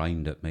say are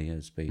aimed at me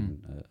as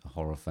being a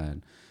horror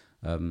fan.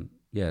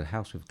 Yeah,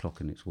 House with a Clock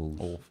in its Walls.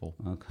 Awful.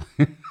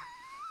 Okay.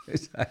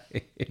 Is that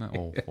it? No,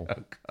 awful.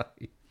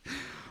 Okay.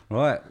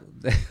 Right,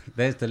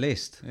 there's the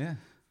list. Yeah.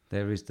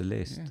 There is the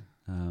list.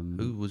 Yeah.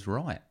 Who was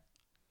right?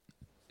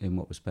 In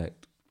what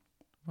respect?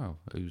 Well,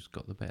 who's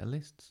got the better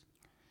lists?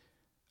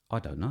 I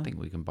don't know. I think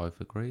we can both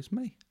agree it's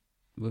me.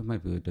 Well,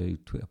 maybe we'll do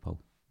Twitter poll.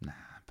 Nah,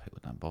 people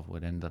don't bother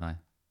with them, do they?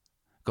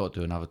 Got to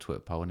do another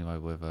Twitter poll anyway,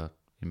 whether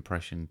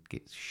impression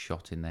gets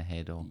shot in their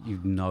head or... You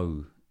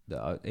know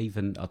that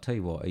I'll tell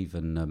you what,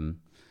 even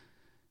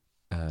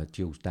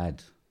Jill's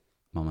dad,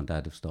 mum and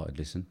dad have started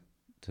listening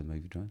to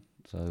Movie Drone.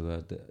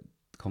 So the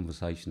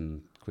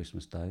conversation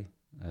Christmas Day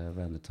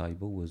around the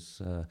table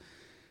was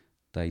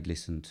they'd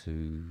listened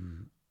to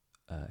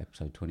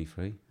episode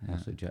 23,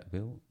 House that Jack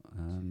built,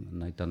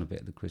 and they'd done a bit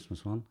of the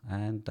Christmas one,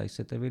 and they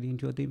said they really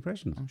enjoyed the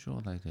impressions. I'm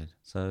sure they did.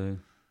 So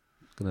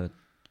going to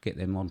get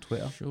them on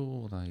Twitter.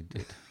 Sure they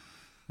did.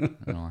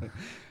 Right.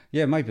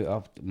 Yeah, maybe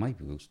we'll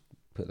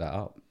put that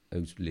up.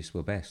 Whose lists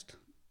were best?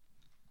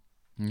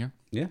 Yeah.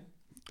 Yeah,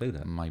 do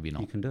that. Maybe You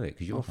not. can do it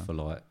because you're off for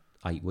like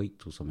 8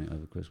 weeks or something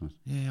over Christmas.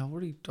 Yeah,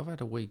 I've had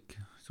a week.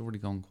 It's already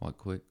gone quite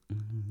quick.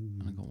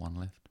 And I've got one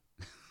left.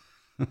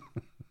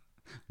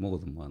 More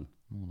than one.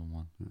 More than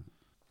one.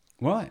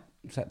 Right,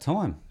 it's that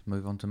time. Let's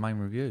move on to main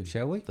review.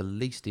 Shall we? The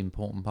least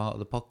important part of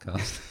the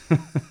podcast.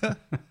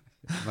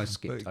 Most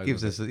skipped It over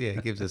gives it. us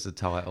it gives us a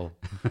title.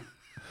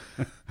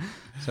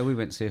 So we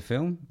went to see a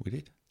film. We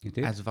did. You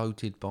did? As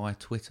voted by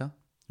Twitter.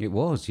 It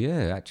was,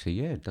 yeah, actually,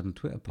 yeah. Done a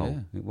Twitter poll.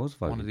 Yeah. It was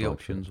voted One of the by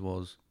options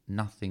was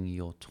Nothing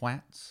Your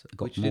Twats,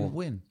 got which more. didn't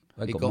win.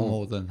 It It got got more.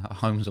 more than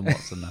Holmes and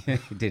Watson. Though.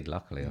 Twitter. It did,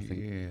 luckily, I think.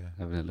 Yeah.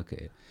 Having a look at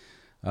it.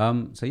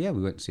 So yeah,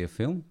 we went to see a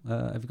film.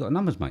 Have you got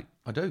numbers, mate?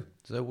 I do.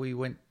 So we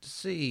went to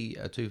see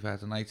a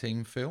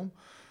 2018 film,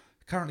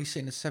 currently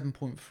sitting at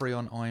 7.3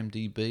 on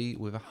IMDb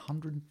with a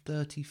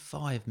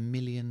 $135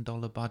 million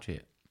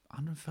budget.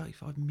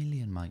 135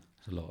 million, mate.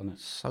 It's a lot, isn't it?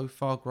 So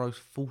far, grossed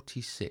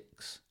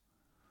 46.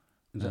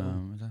 Is that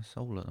all? That's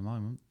all at the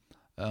moment.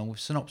 With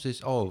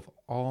synopsis of: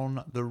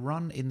 on the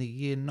run in the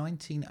year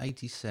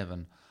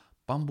 1987,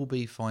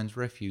 Bumblebee finds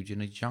refuge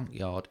in a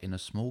junkyard in a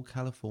small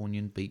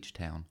Californian beach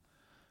town.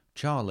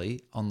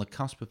 Charlie, on the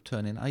cusp of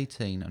turning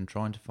 18 and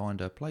trying to find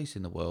her place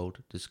in the world,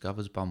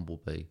 discovers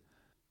Bumblebee,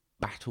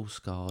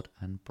 battle-scarred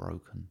and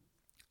broken.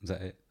 Is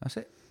that it? That's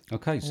it.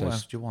 Okay, so What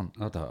else do you want?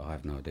 I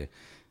have no idea.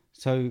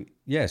 So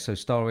yeah, so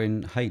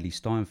starring Haley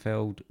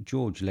Steinfeld,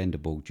 George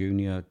Lenderball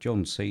Jr.,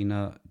 John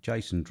Cena,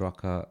 Jason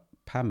Drucker,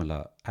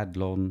 Pamela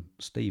Adlon,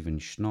 Steven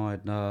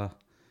Schneider,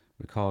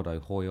 Ricardo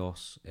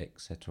Hoyos,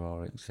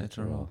 etc.,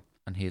 etc.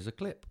 And here's a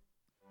clip.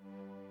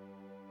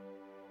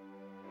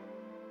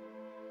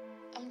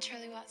 I'm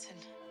Charlie Watson.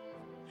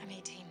 I'm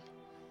 18.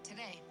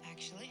 Today,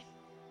 actually.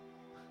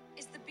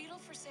 Is the Beetle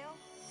for sale?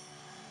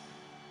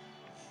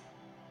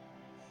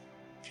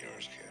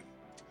 Yours, kid.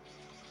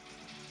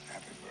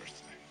 Happy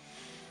birthday.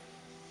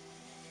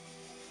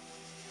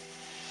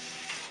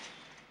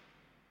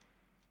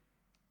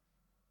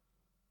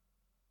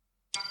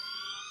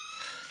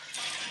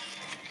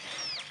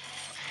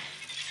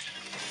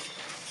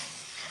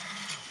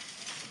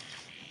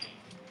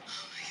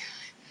 Oh my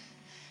god.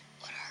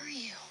 What are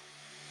you?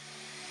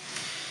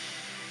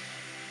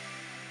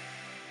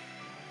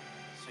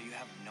 So you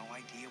have no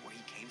idea where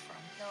he came from?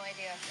 No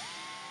idea.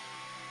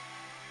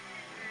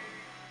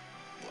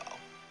 Well,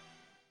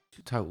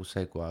 Total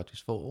segue. I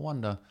just thought, I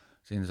wonder,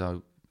 since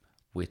though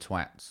we're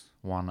twats,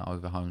 one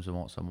over Holmes and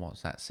Watson,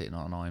 what's that sitting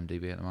on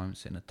IMDb at the moment?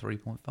 Sitting at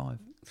 3.5.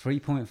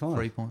 3.5.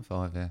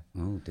 3.5, yeah.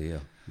 Oh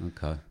dear.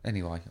 Okay.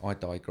 Anyway, I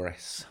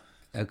digress.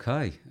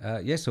 Okay.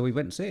 Yeah. So we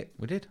went to see it.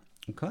 We did.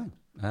 Okay.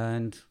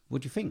 And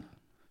what do you think?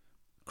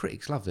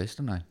 Critics love this,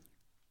 don't they?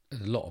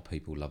 A lot of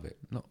people love it.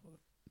 Look,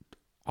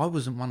 I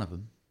wasn't one of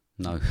them.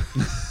 No.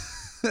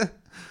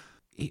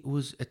 It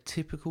was a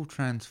typical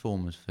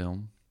Transformers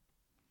film,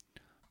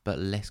 but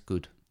less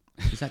good.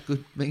 Is that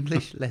good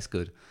English? Less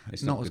good.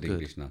 It's not good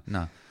English, no.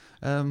 No.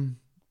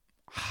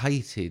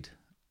 Hated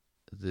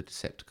the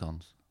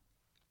Decepticons.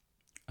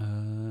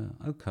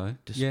 Okay.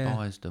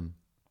 Despised them.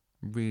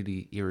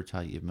 Really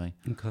irritated me.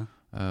 Okay.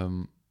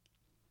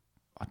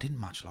 I didn't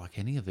much like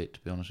any of it, to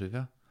be honest with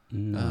you.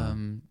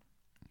 No.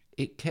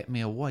 It kept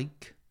me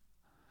awake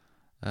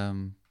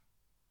for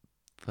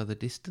the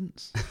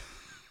distance.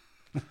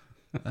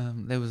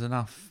 There was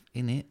enough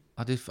in it.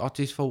 I just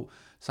thought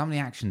some of the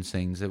action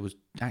scenes, there was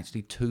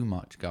actually too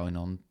much going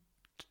on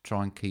to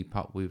try and keep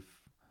up with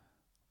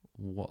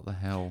what the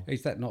hell.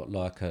 Is that not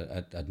like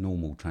a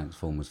normal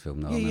Transformers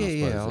film, though?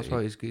 Yeah. I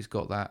suppose it's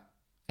got that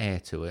air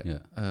to it. Yeah.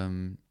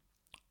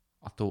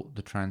 I thought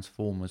the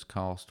Transformers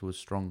cast was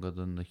stronger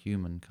than the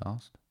human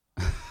cast.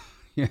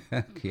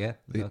 Yeah.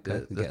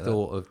 The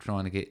thought of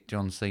trying to get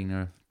John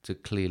Cena to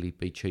clearly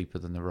be cheaper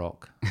than The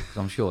Rock. 'Cause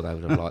I'm sure they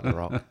would have liked The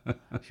Rock.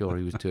 Sure,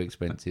 he was too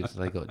expensive, so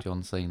they got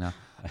John Cena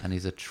and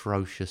his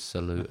atrocious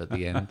salute at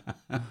the end.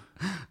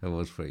 It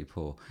was pretty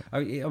poor.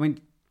 I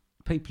mean,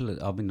 people.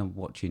 I'm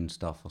watching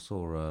stuff. I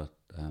saw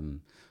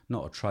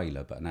not a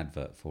trailer, but an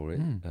advert for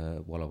it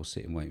while I was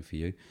sitting waiting for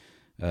you.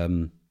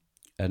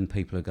 And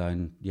people are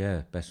going,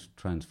 yeah, best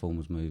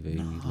Transformers movie.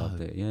 No, He loved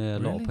it. Yeah, a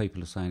lot really? of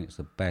people are saying it's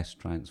the best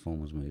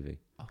Transformers movie.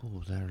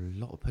 Oh, there are a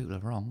lot of people are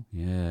wrong.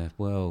 Yeah,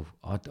 well,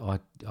 I've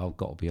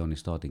got to be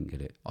honest, I didn't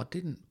get it. I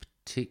didn't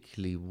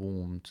particularly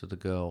warm to the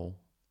girl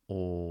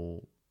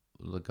or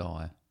the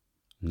guy.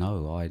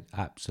 No, I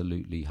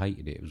absolutely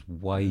hated it. It was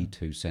way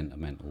too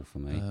sentimental for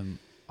me.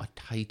 I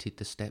hated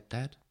the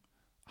stepdad.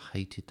 I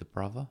hated the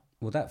brother.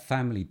 Well, that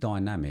family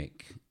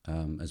dynamic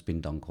has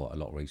been done quite a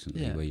lot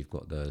recently, Yeah. where you've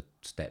got the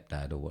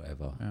stepdad or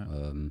whatever.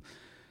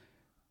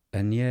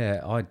 And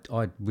yeah,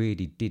 I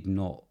really did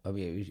not. I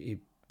mean, it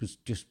was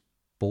just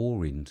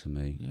boring to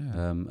me.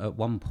 Yeah. At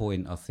one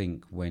point, I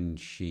think when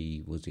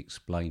she was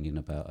explaining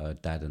about her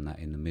dad and that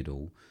in the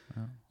middle,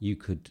 you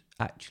could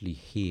actually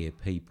hear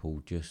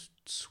people just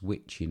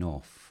switching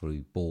off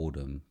through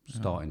boredom,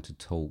 starting to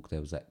talk. There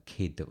was that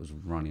kid that was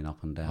running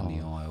up and down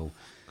the aisle.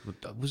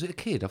 Was it a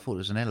kid? I thought it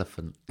was an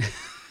elephant.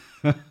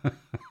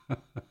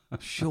 I'm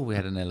sure we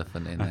had an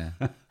elephant in there.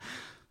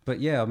 But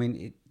yeah, I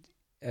mean,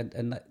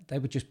 they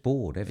were just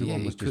bored.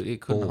 Everyone was just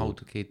it couldn't bored. hold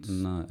the kids.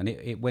 No, and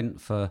it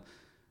went for.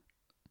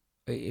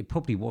 It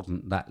probably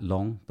wasn't that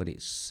long, but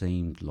it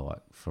seemed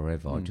like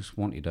forever. I just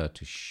wanted her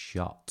to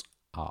shut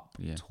up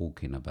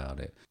talking about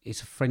it.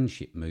 It's a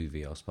friendship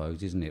movie, I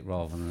suppose, isn't it,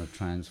 rather than a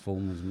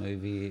Transformers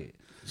movie?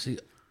 See,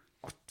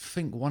 I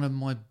think one of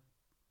my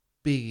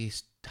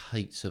biggest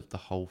hates of the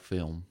whole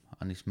film,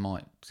 and this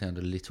might sound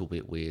a little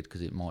bit weird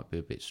because it might be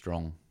a bit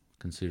strong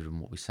considering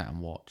what we sat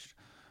and watched,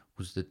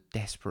 was the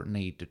desperate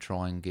need to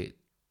try and get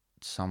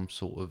some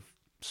sort of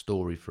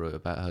story through it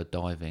about her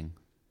diving.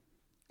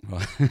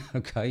 Right.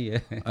 Okay. Yeah.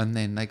 And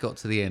then they got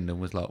to the end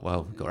and was like,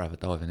 well, we've got to have a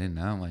diving in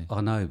now, haven't we?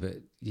 I know, but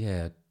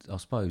yeah, I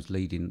suppose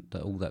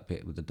all that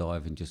bit with the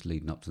diving, just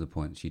leading up to the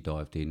point she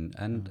dived in,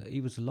 and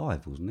he was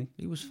alive, wasn't he?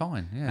 He was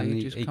fine, yeah.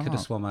 And just he come could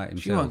have up. swum out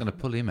himself. She wasn't going to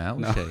pull him out,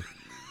 was she?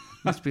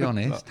 Let's be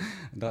honest.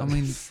 I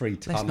mean,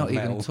 let's not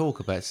even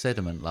talk about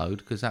sediment load,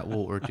 because that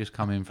water had just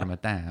come in from a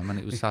dam and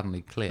it was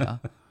suddenly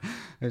clear.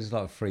 It was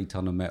like 3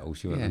 ton of metal.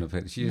 She wasn't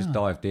going to. She just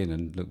dived in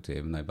and looked at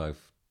him, and they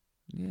both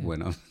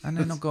went on. And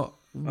then I got,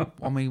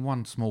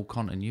 one small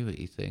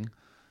continuity thing.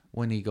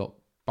 When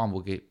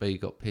Bumblebee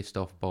got pissed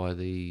off by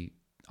the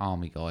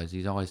army guys,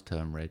 his eyes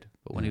turned red.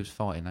 But when he was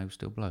fighting, they were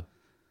still blue.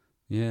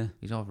 Yeah.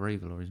 He's either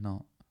evil or he's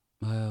not.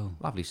 Well,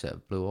 Lovely set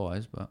of blue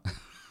eyes, but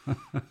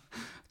I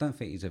don't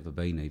think he's ever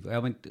been evil. I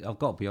mean, I've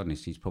got to be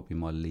honest, he's probably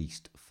my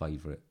least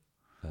favourite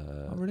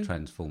really?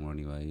 Transformer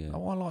anyway, yeah.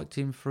 I liked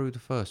him through the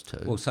first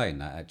two. Well, saying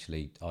that,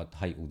 actually, I'd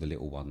hate all the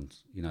little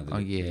ones, you know.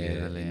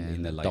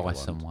 in the later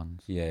Dyson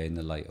ones. Yeah, in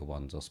the later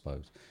ones, I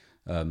suppose.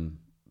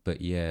 But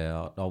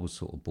yeah, I was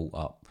sort of brought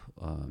up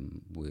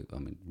with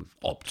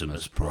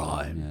Optimus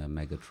Prime. Yeah,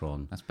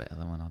 Megatron. That's better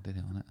than when I did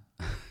it, wasn't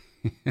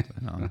it?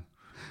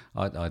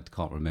 I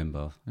can't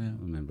remember. Yeah.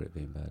 I remember it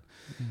being bad.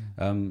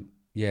 Yeah.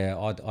 Yeah,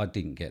 I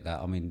didn't get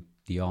that. I mean,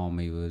 the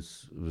army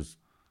was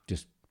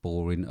just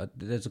boring.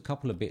 There's a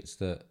couple of bits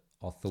that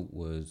I thought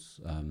was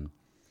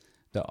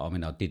that I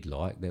mean I did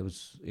like. It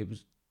was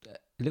a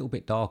little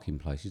bit dark in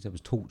places. There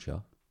was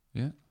torture.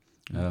 Yeah.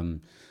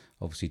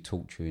 Obviously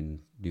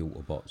torturing the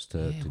Autobots to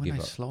when give they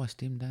up.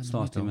 sliced him down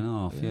Sliced the him middle.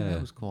 in half, yeah. That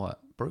was quite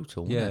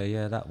brutal, wasn't it?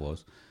 Yeah, that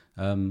was.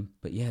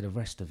 But yeah, the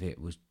rest of it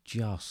was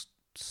just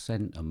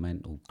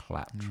sentimental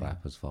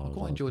claptrap as far as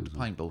Quite I enjoyed was the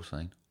paintball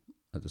scene.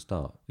 at the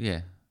start.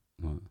 Yeah.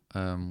 Right.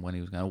 When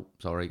he was going,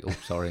 sorry,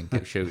 and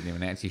kept shooting him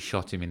and actually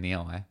shot him in the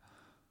eye.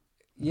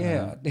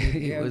 Yeah,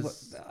 It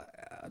was.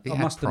 I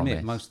must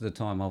admit, most of the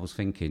time I was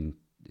thinking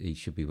he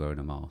should be wearing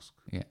a mask.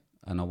 Yeah.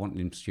 And I wanted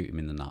him to shoot him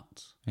in the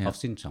nuts. Yeah. I've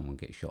seen someone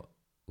get shot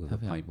with a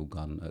paintball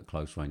gun at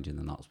close range in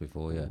the nuts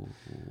before, yeah.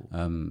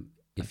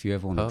 If you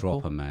ever want to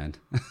drop a man...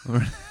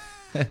 well,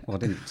 I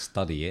didn't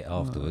study it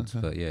afterwards,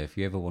 but yeah, if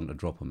you ever want to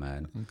drop a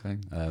man,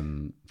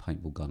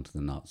 paintball gun to the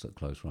nuts at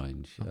close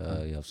range,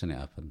 yeah, I've seen it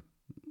happen.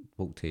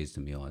 Brought tears to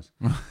my eyes.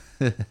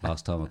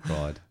 Last time I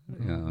cried,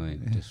 you know what I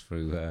mean, just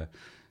through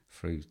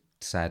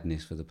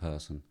sadness for the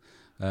person.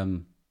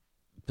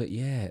 But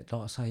yeah,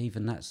 like I say,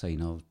 even that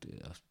scene,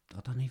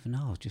 I don't even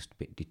know. I was just a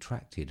bit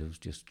detracted. I was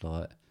just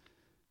like,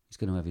 he's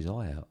going to have his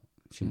eye out.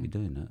 Shouldn't be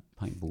doing that.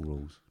 Paintball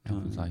rules.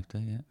 Health and safety,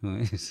 yeah. Well,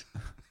 it is.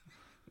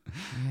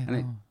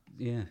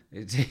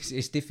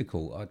 It's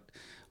difficult.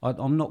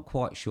 I'm not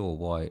quite sure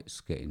why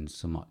it's getting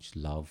so much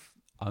love.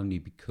 Only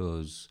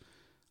because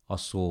I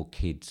saw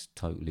kids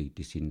totally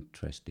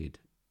disinterested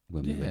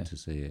when we went to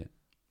see it.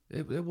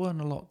 There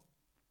weren't a lot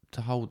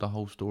to hold the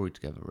whole story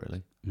together,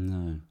 really.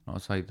 No.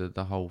 I'd say that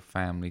the whole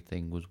family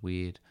thing was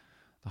weird.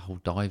 The whole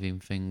diving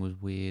thing was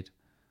weird.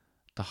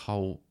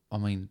 The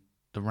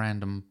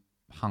random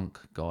hunk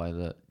guy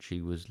that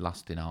she was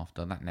lusting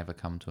after, that never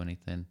come to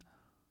anything.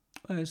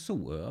 It's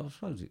sort of. I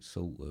suppose it's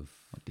sort of.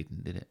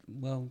 Did it?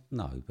 Well,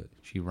 no, but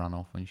She ran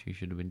off when she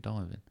should have been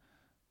diving.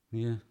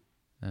 yeah.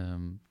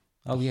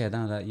 Oh yeah,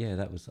 no,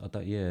 that was.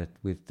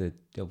 With the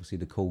obviously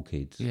the cool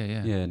kids.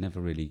 Yeah. Never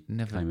really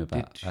came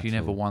about. She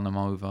never won them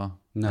over.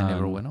 No, They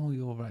never went, oh,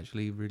 you're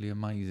actually really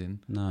amazing.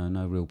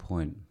 No real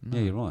point. No.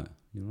 Yeah, you're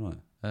right.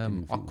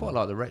 I quite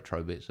like the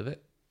retro bits of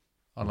it.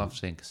 I love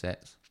seeing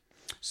cassettes.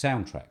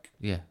 Soundtrack.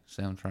 Yeah,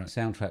 soundtrack.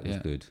 Soundtrack was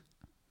good.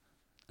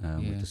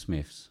 With the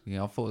Smiths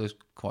Yeah, I thought there was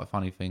quite a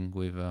funny thing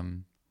with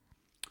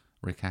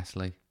Rick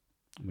Astley.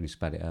 when he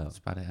spat it out.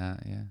 Spat it out,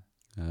 yeah.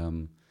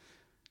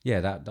 Yeah,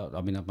 that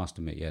I mean, I must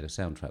admit, yeah, the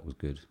soundtrack was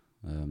good.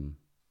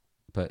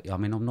 But I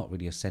mean, I'm not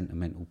really a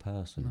sentimental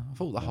person. I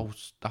thought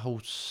the whole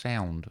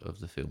sound of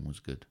the film was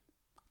good.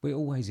 Well, it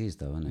always is,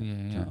 though, isn't it? Yeah,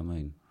 Do you yeah. know what I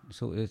mean?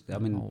 So I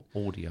mean,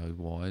 audio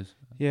wise.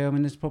 yeah, I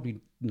mean, there's probably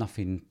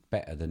nothing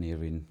better than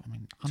hearing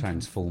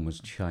Transformers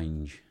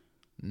change.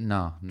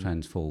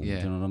 Transform. Yeah.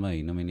 Do you know what I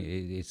mean? I mean,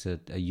 it's a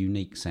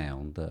unique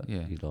sound that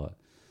you like.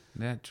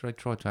 They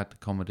tried to add the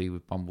comedy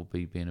with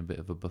Bumblebee being a bit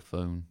of a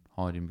buffoon,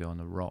 hiding behind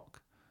the rock.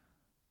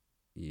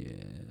 Yeah.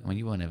 I mean,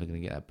 you weren't ever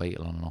going to get that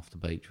Beetle on and off the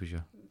beach, was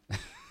you?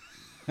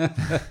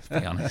 To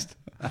be honest.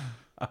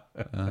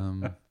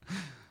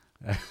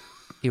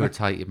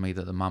 Irritated me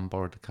that the mum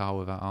borrowed the car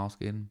without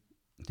asking.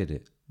 Did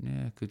it?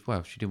 Yeah,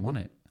 well, she didn't want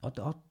it.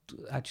 I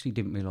actually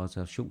didn't realise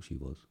how short she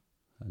was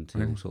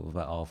until Really? sort of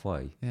about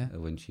halfway. Yeah.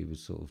 When she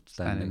was sort of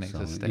standing next to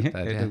her someone.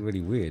 stepdad, It yeah. looked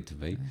really weird to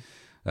me.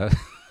 Yeah,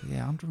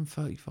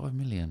 135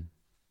 million.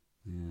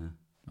 Yeah.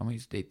 I mean,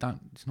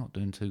 it's not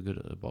doing too good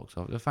at the box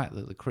office. The fact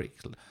that the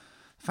critics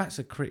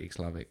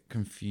love it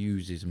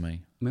confuses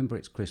me. Remember,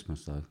 it's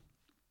Christmas though.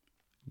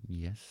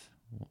 Yes.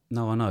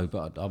 No, I know,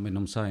 but I mean,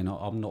 I'm saying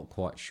I'm not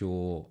quite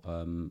sure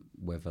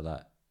whether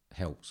that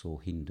helps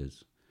or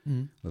hinders.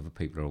 Whether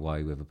people are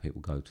away, whether people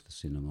go to the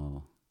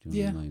cinema. Do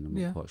you know what I mean? I'm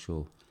not quite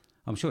sure.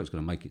 I'm sure it's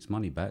going to make its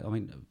money back. I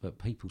mean, but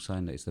people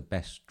saying that it's the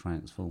best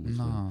Transformers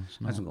film. No, it's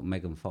It not. hasn't got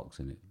Megan Fox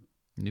in it.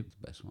 Nope. It's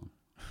the best one.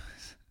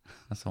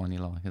 That's the one you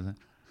like, isn't it?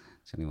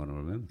 It's the only one I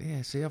remember.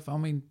 Yeah, see, I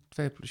mean,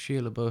 fair play,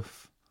 Sheila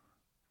LaBeouf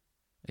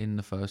in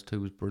the first two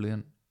was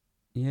brilliant.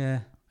 Yeah.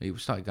 It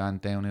started going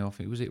downhill. I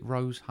think was it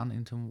Rose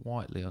Huntington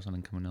Whiteley or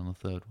something coming in on the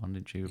third one,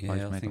 didn't she?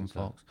 Replace I Megan think so.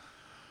 Fox.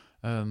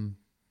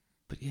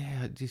 But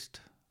yeah, it just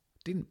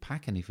didn't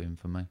pack anything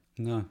for me.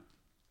 No.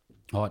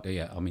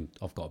 I mean,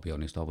 I've got to be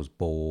honest. I was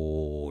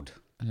bored,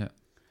 Yeah,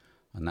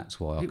 and that's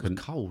why I it was couldn't.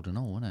 cold and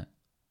all, wasn't it?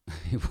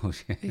 It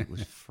was. Yeah. It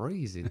was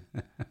freezing.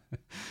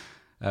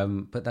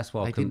 But that's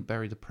why I They couldn't. didn't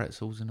bury the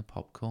pretzels in the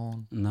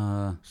popcorn.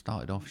 No.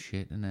 Started off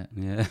shit, didn't it?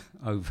 Yeah.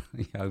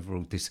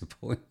 Overall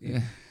disappointed.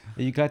 Yeah.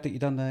 Are you glad that you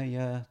done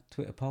the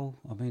Twitter poll?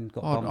 I mean,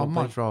 got I'd Bumblebee.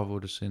 much rather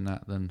would have seen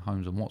that than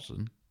Holmes and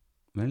Watson.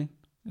 Really?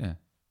 Yeah.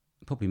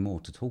 Probably more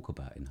to talk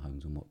about in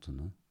Holmes and Watson,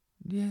 though.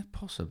 Yeah,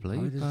 possibly.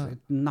 I mean, but there's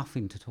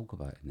nothing to talk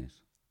about in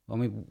this. I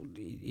mean,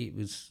 it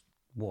was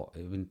what? I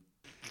mean,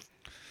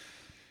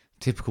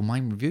 typical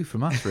main review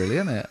from us, really,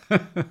 isn't it?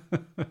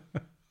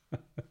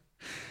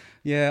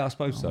 yeah, I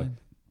suppose so.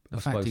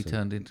 The fact he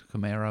turned into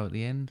Camaro at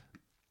the end.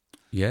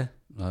 Yeah.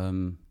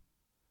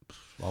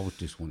 I was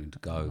just wanting to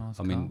go. Nice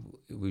I mean,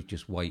 we were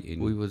just waiting.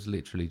 We was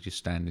literally just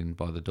standing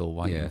by the door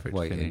waiting for it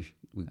to finish.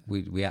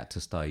 We had to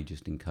stay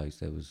just in case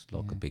there was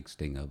like a big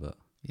stinger, but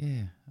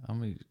Yeah, I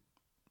mean...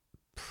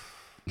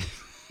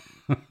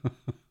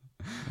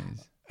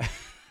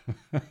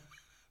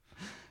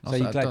 so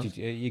you're glad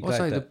you're glad I'll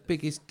say the that.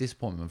 biggest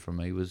disappointment for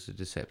me was the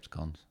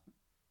Decepticons.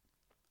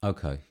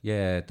 Okay,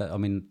 yeah. I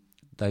mean,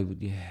 they would.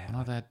 I Yeah,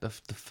 know they had the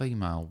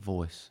female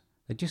voice.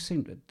 they just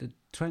seemed. The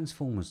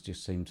Transformers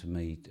just seemed to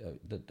me,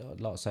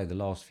 like I say, the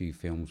last few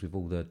films with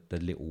all the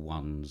little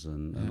ones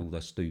and all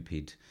the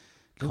stupid.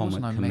 There was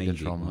no comedic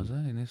Megatron, ones. was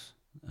there, in this?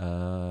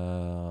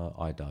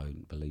 I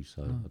don't believe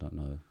so. I don't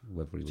know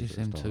whether he was Just at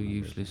the them start two or not, really.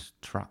 useless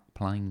truck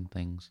plane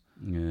things.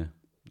 Yeah.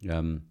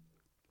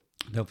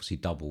 They obviously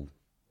double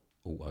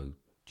auto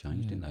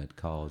changed, didn't they? Had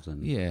cars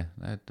and Yeah,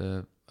 they had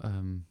the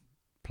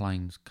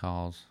planes,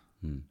 cars,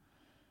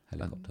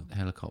 helicopter.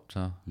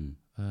 helicopter.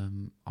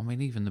 I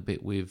mean, even the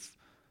bit with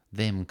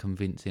them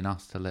convincing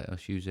us to let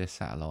us use their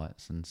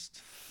satellites and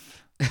stuff.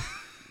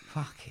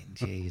 Fucking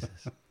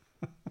Jesus.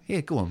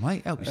 Yeah, go on,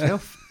 mate. Help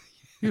yourself.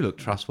 You look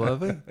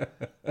trustworthy.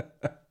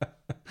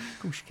 Of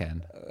course you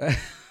can.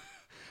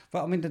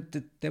 But I mean,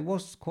 there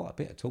was quite a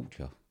bit of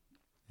torture.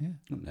 Yeah.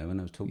 Wasn't there, when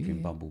they was torturing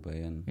Yeah. Bumblebee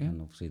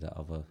and obviously that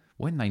other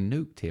When they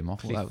nuked him, I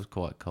thought Cliff that was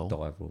quite cool.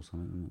 diver or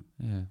something, wasn't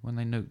it? Yeah, when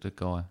they nuked the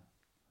guy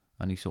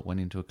and he sort of went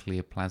into a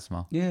clear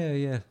plasma.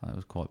 Yeah. That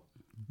was quite...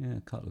 Yeah,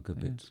 a couple of good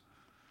bits.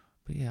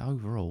 But yeah,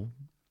 overall,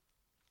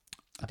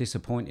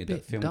 Disappointed that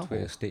bit Film dull.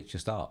 Twitter stitched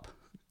us up.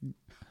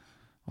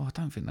 well, I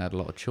don't think they had a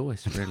lot of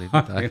choice, really,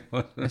 did they?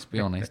 Let's be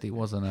honest, it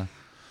wasn't a...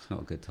 It's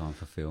not a good time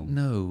for film.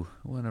 No,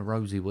 it wasn't a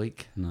rosy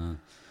week. No.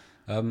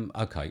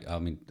 Okay, I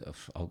mean,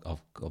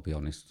 I'll be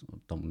honest. I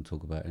don't want to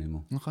talk about it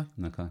anymore. Okay.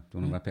 Okay. Do you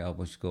want to wrap it up?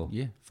 What's your score?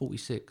 Yeah,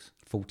 46.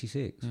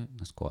 46.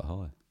 That's quite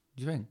high.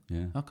 Do you think?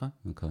 Yeah. Okay.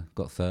 Okay.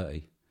 Got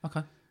 30.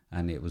 Okay.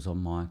 And it was on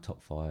my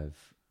top 5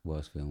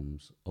 worst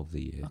films of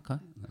the year. Okay.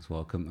 That's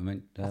why I couldn't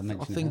mention I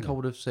it think I earlier.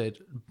 would have said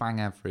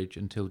bang average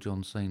until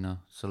John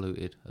Cena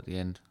saluted at the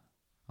end.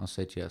 I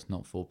said, yeah, it's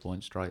not 4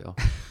 points straight off.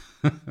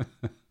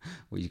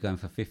 Were you going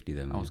for 50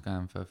 then? I was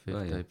going for 50,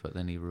 you? but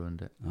then he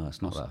ruined it. Oh,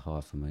 it's not that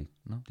high for me.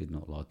 No? Did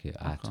not like it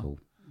at all.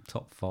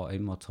 Top 5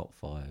 in my top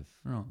 5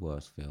 Right.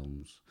 worst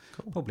films.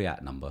 Cool. Probably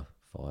at number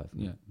 5.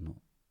 Yeah. Not.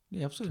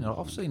 Yeah, I've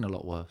seen a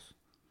lot worse.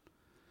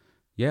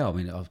 Yeah, I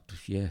mean,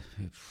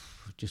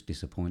 just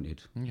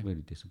disappointed. Yeah.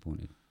 Really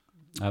disappointed.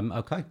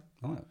 Okay.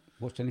 All right.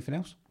 Watched anything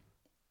else?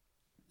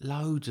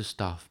 Loads of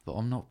stuff, but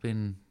I've not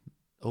been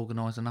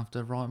organised enough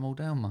to write them all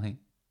down, mate.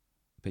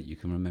 Bet you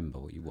can remember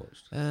what you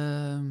watched.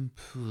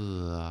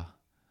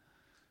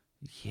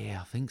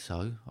 Yeah, I think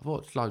so. I've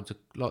watched loads of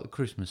like the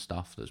Christmas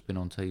stuff that's been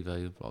on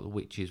TV, like The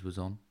Witches was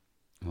on.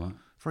 Right.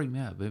 Freaked me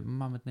out a bit.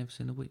 My mum had never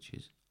seen The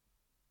Witches.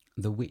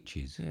 The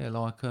Witches. Yeah,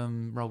 like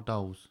Roald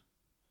Dolls.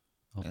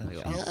 I've And not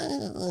they seen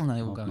it. go, and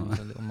they all go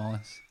into little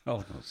mice.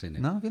 I've not seen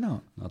it. No, have you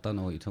not? I don't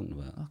know what you're talking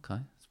about. Okay,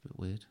 it's a bit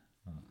weird.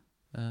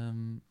 I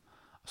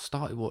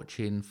started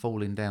watching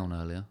Falling Down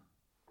earlier.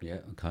 Yeah,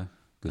 okay.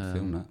 Good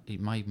film, that. It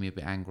made me a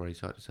bit angry,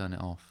 so I had to turn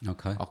it off.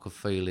 Okay. I could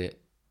feel it.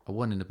 I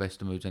wasn't in the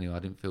best of moods anyway. I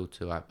didn't feel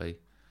too happy,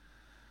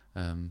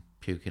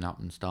 puking up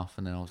and stuff.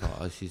 And then I was like,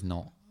 oh, this is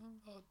not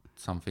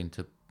something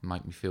to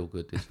make me feel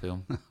good, this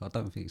film. I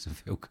don't think it's a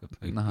feel-good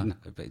movie. No. No,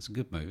 but it's a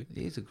good movie.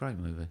 It is a great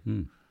movie,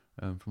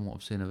 from what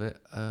I've seen of it.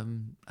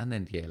 And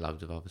then, yeah,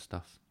 loads of other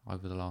stuff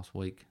over the last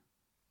week.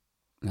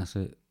 That's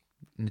it.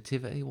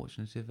 Nativity, watch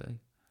Nativity.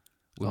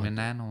 With my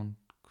nan on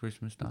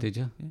Christmas Day. Did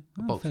you? Yeah.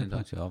 Oh, Boxing fair play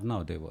Day. to you. I've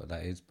no idea what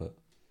that is, but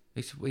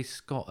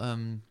It's got,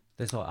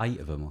 there's like 8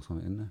 of them or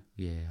something, isn't there?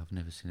 yeah, I've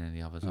never seen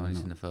any others. I've only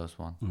seen the first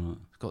one. Right.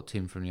 It's got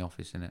Tim from The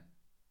Office in it.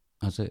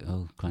 That's it.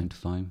 Oh, claim to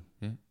fame.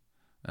 Yeah.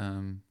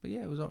 But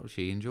yeah, it was.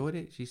 She enjoyed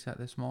it. She sat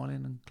there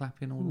smiling and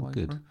clapping all the Oh, way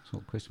good. through. That's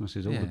what Christmas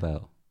is all Yeah.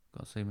 about.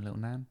 Got to see my little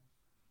nan.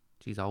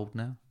 She's old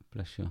now.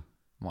 Bless you.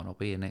 Might not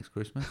be here next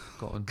Christmas.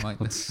 Got to make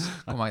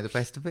the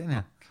best of it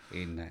now.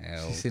 In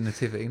hell. She's in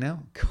Nativity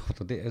now.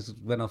 God, I did,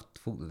 when I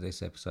thought that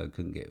this episode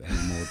couldn't get any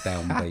more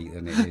downbeat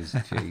than it is.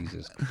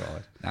 Jesus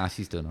Christ. Nah,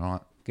 she's doing all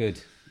right.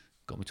 Good.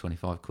 Got me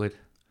 25 quid.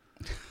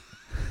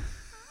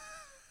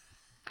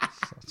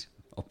 Such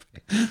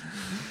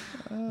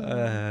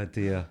a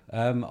dear.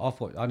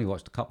 I've only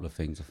watched a couple of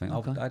things, I think.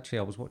 Okay.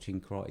 I was watching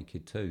Karate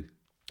Kid 2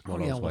 Oh,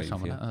 while yeah, I I was watched waiting some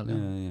for of you. that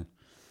earlier.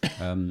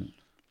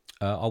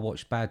 Yeah. I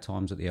watched Bad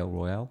Times at the El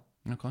Royale.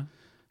 Okay.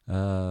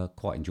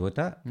 Quite enjoyed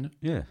that. Yep.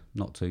 Yeah,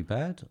 not too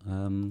bad.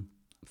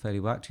 Fairly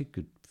well acted.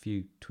 Good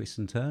few twists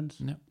and turns.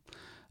 Yep.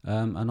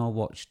 And I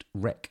watched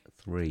Rec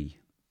 3.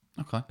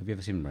 Okay. Have you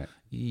ever seen Rec?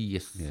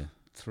 Yes. Yeah.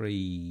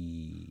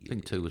 3. I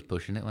think 2 was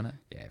pushing it, wasn't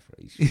it? Yeah,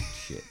 3's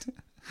shit.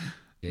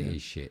 It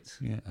is shit.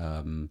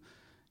 Yeah.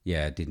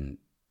 Yeah, I didn't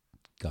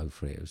go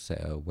for it. It was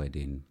set at a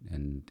wedding,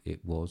 and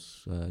it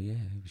was, it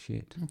was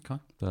shit. Okay.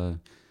 So,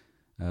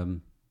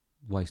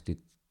 wasted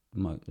a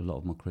lot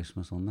of my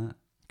Christmas on that.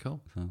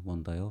 Cool. For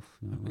one day off.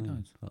 You know what I Happy mean?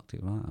 days. Fucked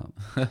it right up.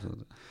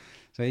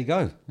 So there you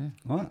go. Yeah.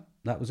 Right,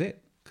 that was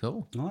it.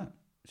 Cool. Right,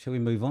 shall we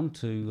move on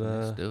to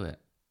Let's do it.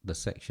 the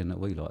section that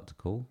we like to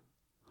call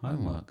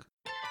Homework.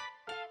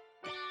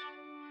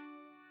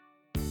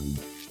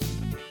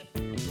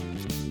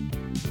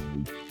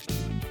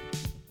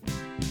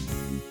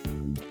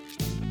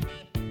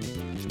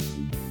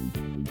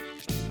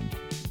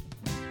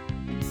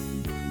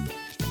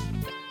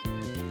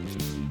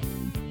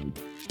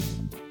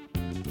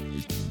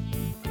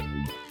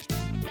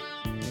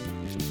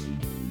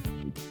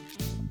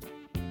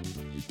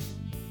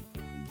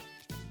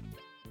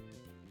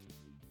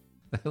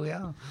 There we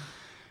are.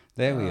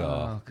 There we Oh,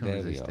 are. couldn't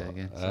There we resist it are.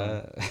 again,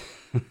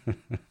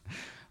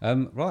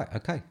 sorry. Right,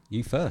 okay.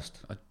 You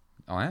first.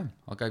 I am.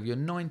 I gave you a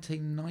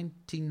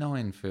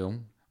 1999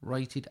 film,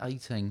 rated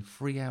 18,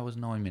 3 hours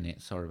 9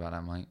 minutes. Sorry about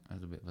that, mate. That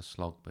was a bit of a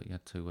slog, but you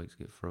had 2 weeks to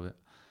get through it.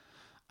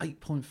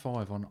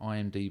 8.5 on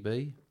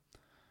IMDb.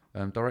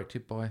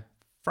 Directed by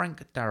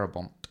Frank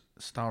Darabont,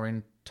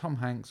 starring Tom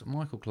Hanks,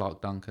 Michael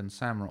Clarke Duncan,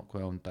 Sam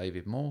Rockwell, and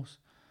David Morse.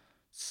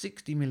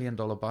 $60 million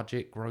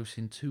budget,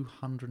 grossing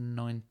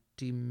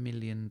 $290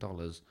 million.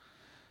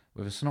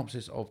 With a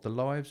synopsis of the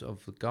lives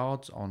of the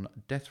guards on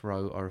death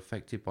row are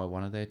affected by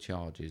one of their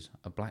charges.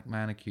 A black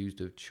man accused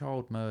of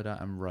child murder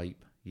and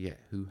rape, yet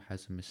who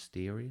has a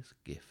mysterious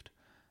gift.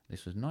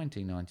 This was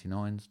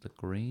 1999's The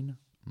Green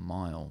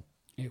Mile.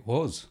 It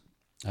was.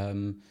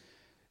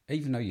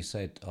 Even though you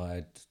said I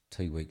had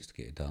 2 weeks to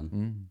get it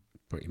done,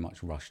 pretty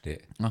much rushed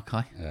it.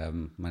 Okay.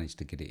 Managed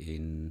to get it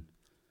in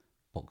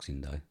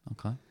Boxing Day.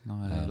 Okay.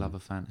 I love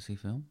a fantasy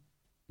film.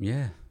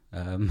 Yeah.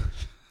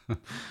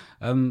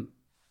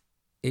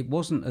 It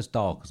wasn't as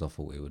dark as I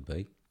thought it would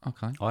be.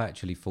 Okay. I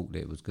actually thought that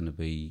it was going to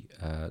be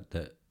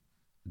that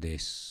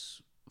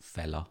this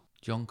fella,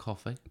 John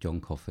Coffey. John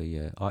Coffey,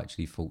 yeah. I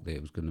actually thought that he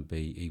was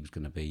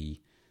going to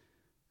be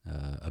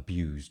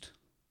abused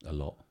a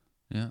lot.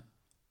 Yeah.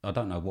 I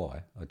don't know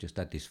why. I just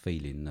had this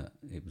feeling that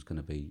it was going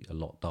to be a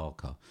lot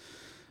darker.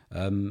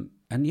 And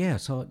yeah,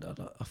 so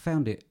I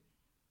found it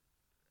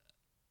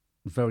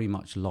very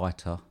much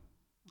lighter.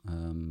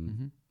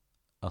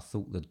 I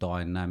thought the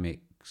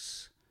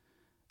dynamics...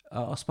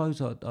 I suppose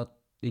I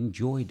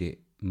enjoyed it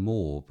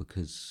more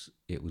because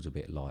it was a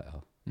bit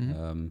lighter.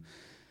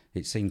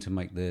 It seemed to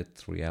make the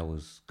 3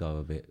 hours go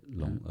a bit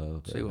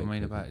long. See what I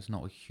mean about it's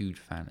not a huge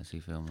fantasy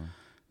film. Though.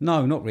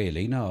 No, not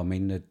really. No, I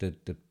mean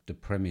the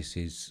premise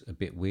is a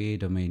bit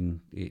weird. I mean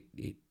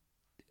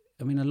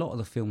I mean a lot of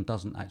the film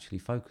doesn't actually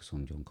focus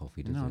on John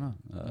Coffey, does it? No.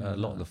 A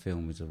lot of the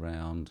film is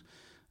around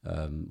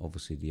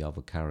obviously the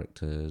other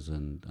characters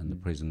and the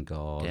prison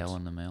guards. Dell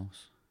and the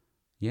Mouse.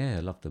 Yeah, I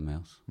love the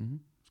mouse.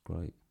 It's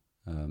great.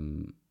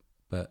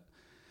 But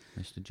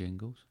Mr.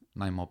 Jingles.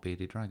 Name my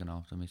bearded dragon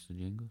after Mr.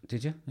 Jingles.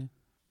 did you? Yeah.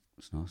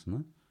 It's nice,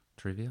 isn't it?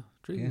 Trivia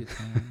Yeah.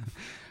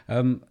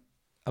 time.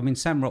 I mean,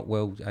 Sam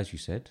Rockwell, as you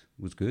said,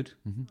 was good.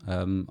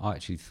 I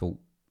actually thought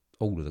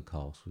all of the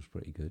cast was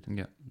pretty good.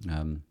 Yeah.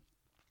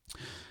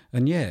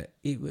 And yeah,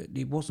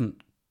 it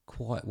wasn't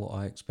quite what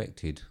I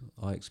expected.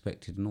 I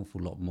expected an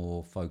awful lot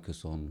more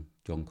focus on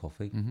John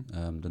Coffey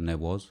than there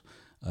was.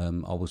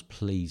 I was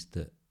pleased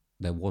that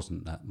there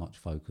wasn't that much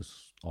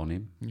focus on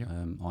him.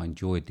 Yeah. I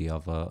enjoyed the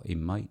other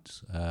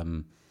inmates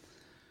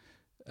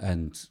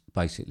and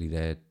basically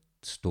their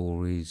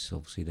stories,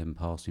 obviously them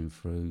passing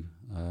through,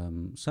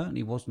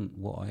 certainly wasn't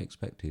what I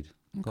expected.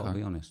 Got to Okay.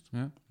 be honest.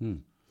 Yeah.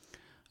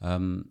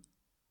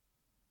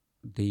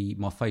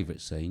 My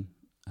favourite scene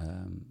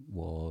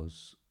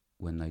was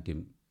when they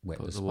didn't wet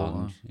Put the the water.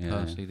 sponge.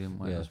 Percy didn't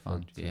wet the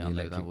sponge. for Yeah, the I knew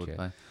that electric would chair.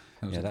 be.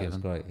 That was Yeah, a that was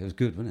given. great. It was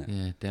good, wasn't it?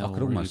 Yeah, Dell I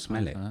could almost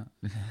really smell it.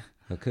 played for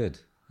that. I could.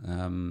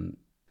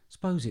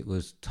 Suppose it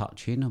was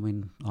touching. I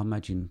mean, I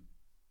imagine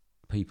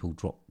people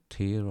drop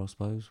tear, I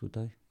suppose, would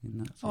they? In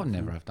that sort I'd of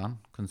never thing? have done,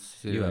 You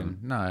considering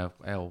haven't? no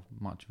how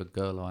much of a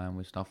girl I am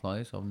with stuff like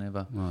this. I've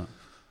never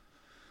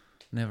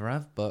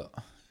have, but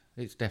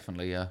it's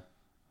definitely a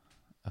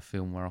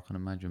film where I can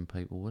imagine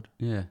people would.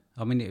 Yeah.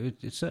 I mean,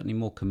 it's certainly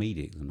more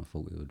comedic than I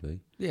thought it would be.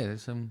 Yeah,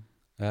 there's some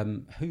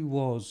Who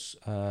was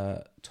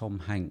Tom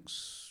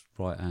Hanks'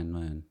 right-hand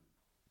man?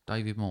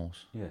 David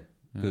Morse. Yeah.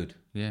 Good.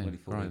 Yeah, Really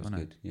thought great, it was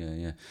wasn't good.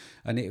 Yeah.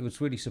 And it was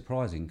really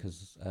surprising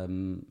because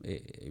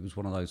it was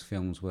one of those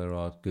films where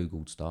I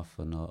Googled stuff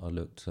and I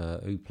looked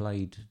who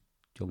played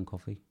John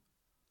Coffey.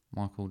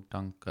 Michael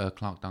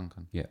Clarke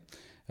Duncan. Yeah.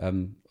 I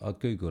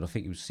Googled, I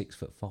think he was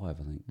 6'5", I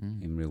think,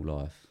 in real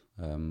life.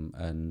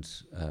 And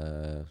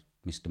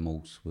Mr.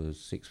 Morse was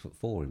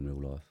 6'4" in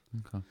real life.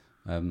 Okay.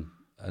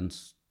 And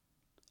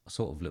I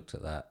sort of looked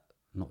at that,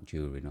 not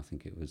during, I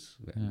think it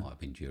might have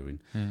been during.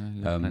 Yeah,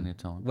 you had plenty of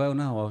time. Well,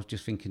 no, I was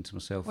just thinking to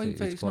myself, Well, in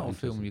fact, it's quite not a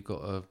film interesting. you've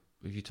got to.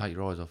 If you take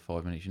your eyes off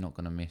 5 minutes, you're not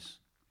going to miss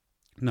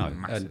No,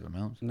 massive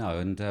amounts. No,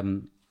 and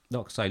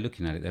like I say,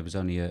 looking at it, there was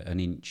only an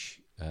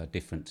inch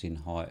difference in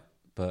height,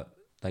 but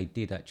they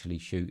did actually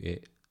shoot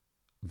it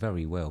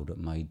very well. That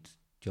made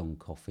John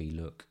Coffey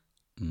look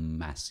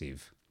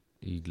massive,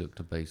 He looked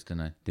a beast,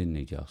 didn't didn't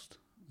he? Just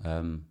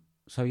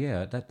so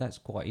yeah, that's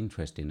quite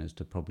interesting as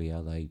to probably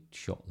how they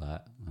shot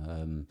that.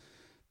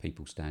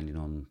 People standing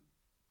on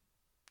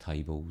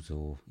tables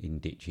or in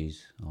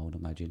ditches, I would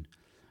imagine.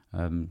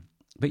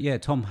 But yeah,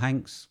 Tom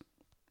Hanks,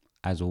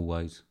 as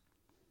always,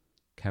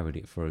 carried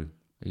it through.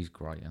 he? He's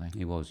great, isn't he?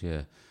 He was,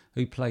 yeah.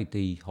 Who played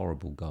the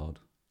horrible guard?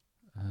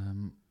 I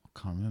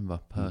can't remember.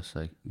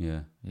 Percy.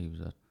 Yeah, He was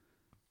a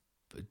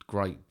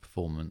great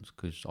performance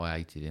because I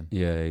hated him.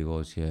 yeah, he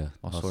was, yeah.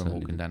 I saw him certainly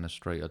walking did. down the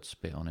street. I'd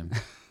spit on him.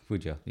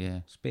 Would you?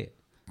 Yeah. Spit.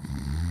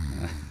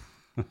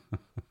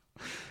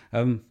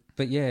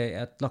 But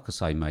yeah, like I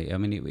say, mate, I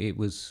mean, it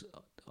was,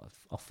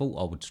 I thought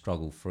I would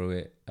struggle through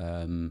it.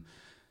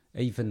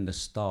 even the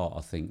start,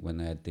 I think, when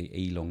they had the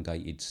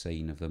elongated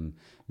scene of them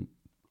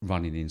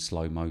running in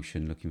slow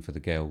motion looking for the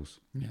girls.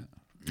 Yeah.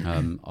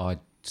 I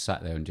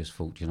sat there and just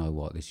thought, you know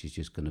what, this is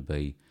just going to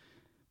be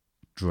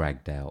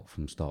dragged out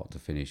from start to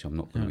finish. I'm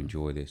not going to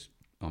enjoy this.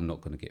 I'm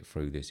not going to get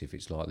through this if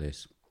it's like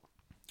this.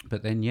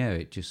 But then, yeah,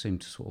 it just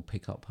seemed to sort of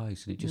pick up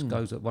pace, and it just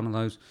goes at one of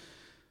those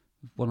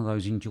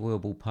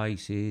enjoyable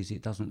paces.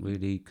 It doesn't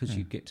really, because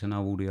you get to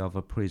know all the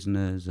other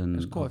prisoners, and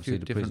There's quite a few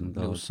obviously the prison different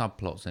little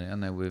guards. subplots in it,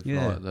 and there with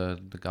Yeah. like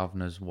the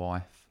governor's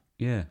wife,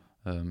 Yeah,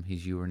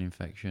 his urine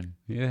infection.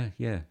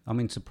 yeah. I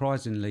mean,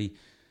 surprisingly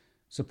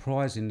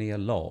a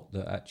lot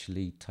that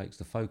actually takes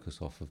the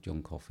focus off of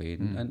John Coffey.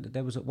 And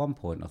there was at one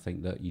point, I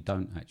think, that you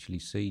don't actually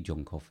see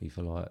John Coffey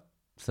for like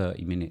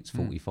 30 minutes,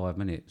 45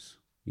 minutes.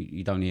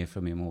 You don't hear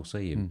from him or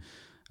see him.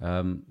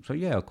 So,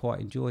 yeah, I quite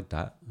enjoyed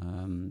that.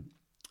 And,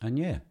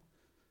 yeah,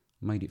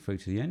 made it through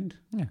to the end.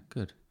 Yeah,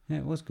 good. Yeah,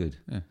 it was good.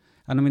 Yeah.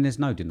 And, I mean, there's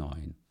no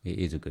denying it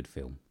is a good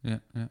film. Yeah,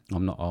 yeah.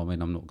 I'm not going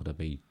to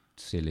be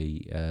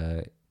silly.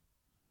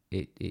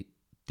 It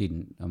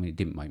didn't make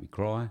me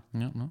cry.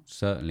 No.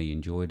 Certainly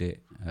enjoyed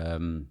it.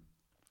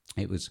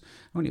 It was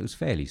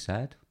fairly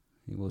sad.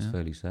 It was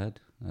fairly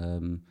sad.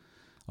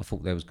 I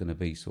thought there was going to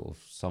be sort of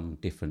some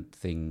different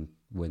thing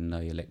when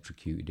they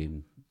electrocuted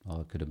him.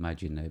 I could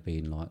imagine there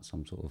being like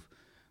some sort of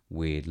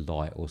weird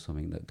light or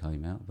something that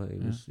came out, but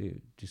it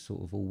just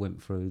sort of all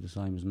went through the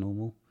same as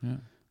normal. Yeah.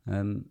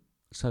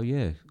 So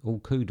yeah, all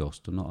kudos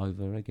to not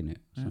over egging it.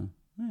 So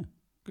yeah,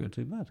 not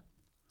too bad.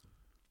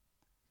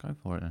 Go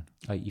for it then.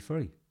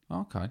 83.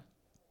 Okay.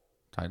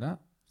 Take that.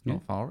 It's Yeah.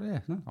 not far,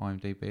 yeah. No.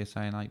 IMDb is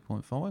saying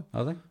 8.5.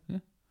 Are they? Yeah.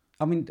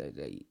 I mean,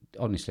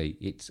 honestly,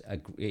 it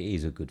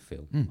is a good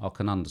film. I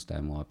can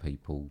understand why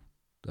people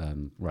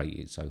rate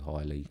it so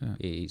highly. Yeah.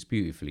 It's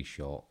beautifully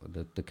shot.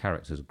 The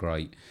characters are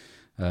great.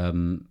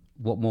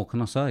 What more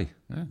can I say?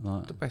 Yeah.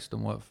 Like- The best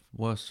and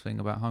worst thing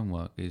about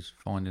homework is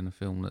finding a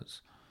film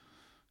that's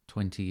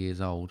 20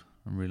 years old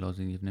and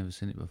realising you've never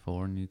seen it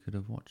before and you could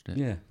have watched it.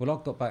 Yeah. Well,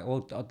 I've got back.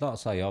 Well, I'd like to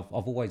say I've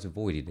always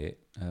avoided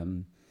it.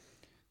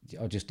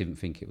 I just didn't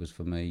think it was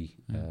for me.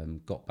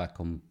 Got back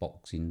on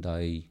Boxing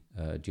Day.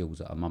 Jill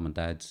was at her mum and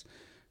dad's.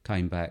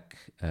 Came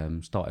back,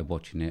 started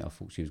watching it. I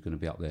thought she was going to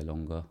be up there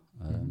longer.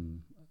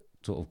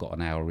 Sort of got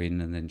an hour in,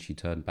 and then she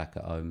turned back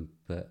at home.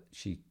 But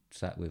she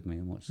sat with me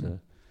and watched the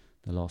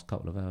last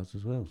couple of hours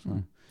as well.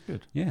 So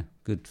Good. yeah,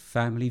 good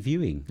family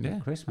viewing Yeah,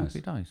 at Christmas.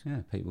 happy days.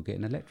 Yeah, people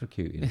getting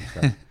electrocuted and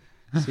stuff.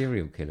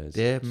 Serial killers.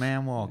 Dead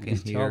man walking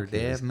It's here, child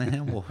dead killers.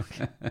 man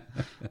walking.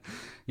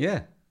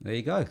 Yeah, there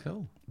you go.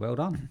 Cool. Well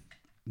done.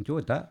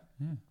 Enjoyed that.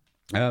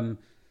 Yeah.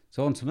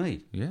 So on to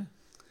me. Yeah.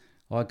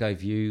 I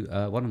gave you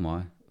one of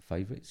my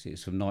favourites.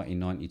 It's from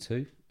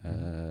 1992,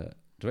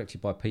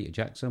 directed by Peter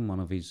Jackson, one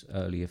of his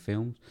earlier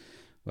films.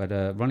 We had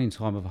a running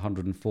time of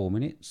 104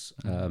 minutes,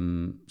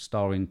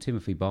 starring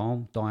Timothy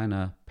Balm,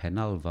 Diana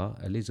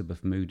Penalva,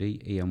 Elizabeth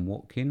Moody, Ian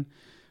Watkin.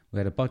 We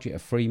had a budget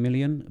of $3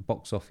 million, a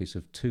box office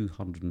of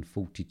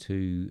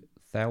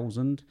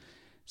 242,000,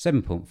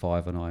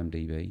 7.5 on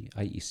IMDb,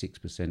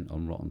 86%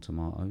 on Rotten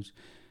Tomatoes.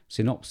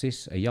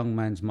 Synopsis: a young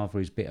man's mother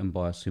is bitten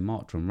by a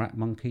Sumatran rat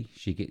monkey.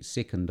 She gets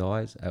sick and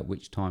dies, at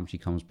which time she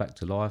comes back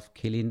to life,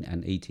 killing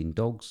and eating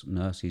dogs,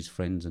 nurses,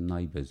 friends and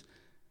neighbours.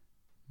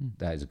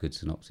 That is a good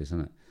synopsis,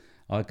 isn't it?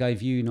 I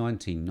gave you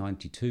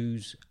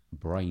 1992's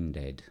Brain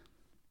Dead.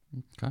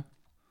 Okay.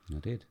 I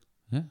did.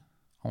 Yeah.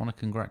 I want to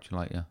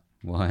congratulate you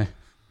Why?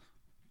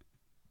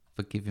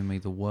 for giving me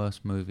the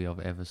worst movie I've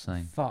ever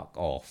seen. Fuck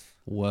off.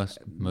 Worst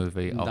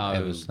movie I've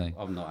ever seen.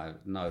 I'm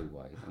not. No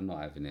way. I'm not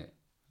having it.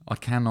 I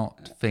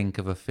cannot think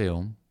of a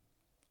film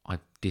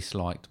I've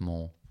disliked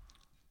more.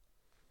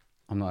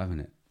 I'm not having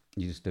it.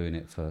 You're just doing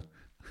it for.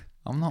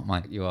 I'm not,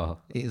 mate. You are.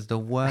 It is the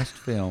worst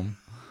film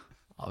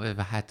I've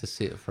ever had to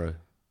sit through.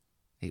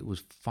 It was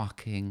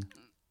fucking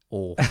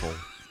awful.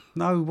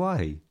 No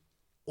way.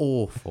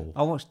 Awful.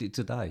 I watched it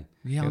today.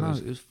 Yeah, I know.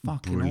 It was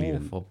fucking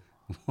brilliant. awful.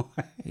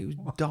 It was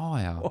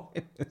dire.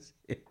 Why was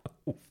it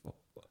awful?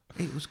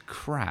 It was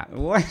crap.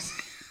 Why?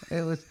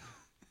 It was.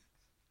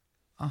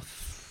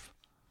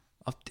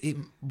 It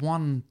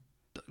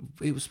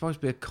was supposed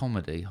to be a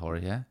comedy horror,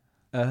 yeah.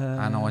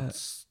 And Well,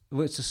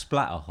 it's a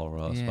splatter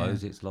horror, I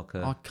suppose. It's like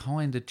a. I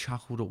kind of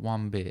chuckled at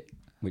one bit.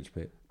 Which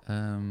bit?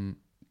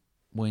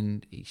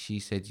 When she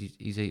said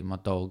he's eating my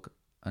dog,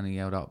 and he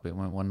held up a bit and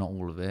went, well, not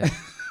all of it.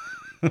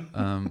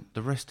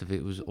 The rest of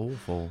it was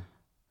awful.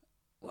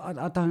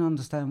 I don't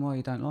understand why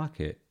you don't like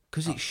it.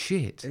 Because it's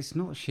shit. It's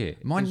not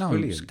shit. My It's notes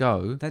brilliant.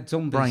 go, That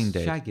zombies Brain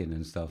Dead. shagging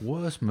and stuff.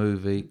 Worst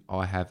movie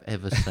I have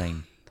ever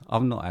seen.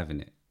 I'm not having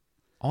it.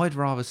 I'd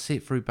rather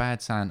sit through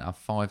Bad Santa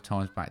 5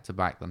 times back to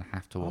back than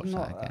have to watch I'm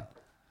that not, again.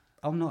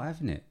 I'm not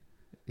having it.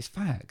 It's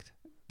fact.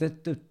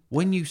 The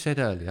When you said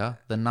earlier,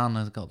 The Nun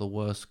has got the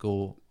worst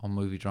score on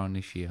Movie Drone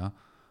this year,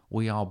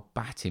 we are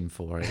batting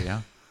for it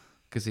here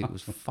because it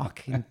was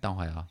fucking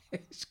dire.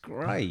 it's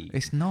great.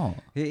 It's not.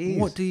 It is.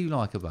 What do you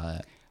like about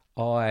it?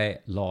 I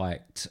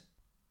liked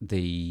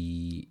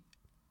the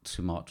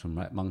Sumatran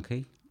rat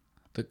monkey,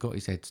 That got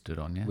his head stood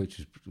on, yeah?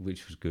 which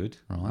was good.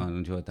 Right. I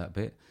enjoyed that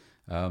bit.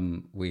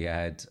 We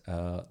had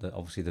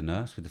obviously the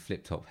nurse with the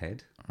flip top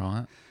head.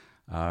 Right.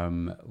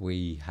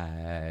 We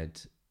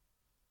had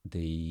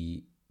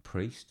the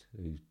priest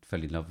who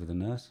fell in love with the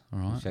nurse,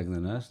 Right. shagging the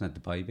nurse, and had the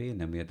baby, and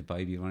then we had the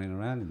baby running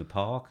around in the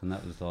park, and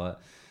that was like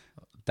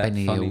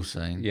Benny funny Hill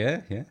scene.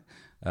 Yeah, yeah.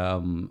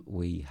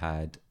 We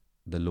had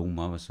the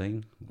lawnmower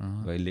scene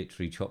where he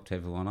literally chopped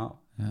everyone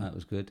up. That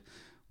was good.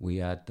 We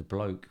had the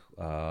bloke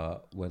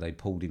where they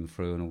pulled him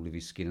through and all of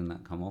his skin and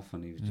that come off,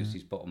 and he was just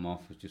his bottom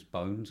half was just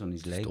bones on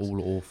his legs.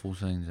 All awful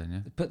scenes, then,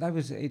 yeah. But that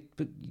was it.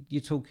 But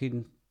you're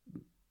talking,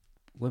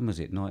 when was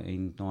it?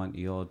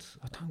 1990 odd.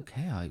 I don't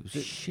care. It was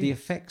shit. The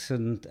effects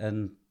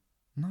and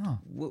No.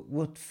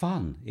 were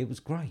fun. It was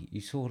great.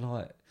 You saw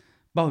like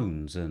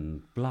bones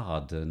and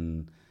blood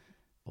and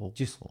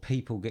just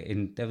people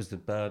getting. There was the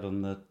bird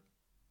on the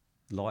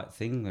light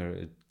thing where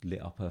it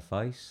lit up her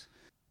face.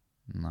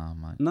 No,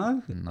 mate.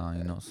 No, No,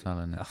 you're not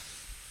selling it.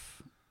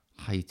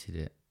 Hated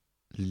it.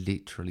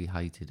 Literally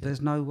hated it.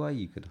 there's no way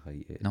you could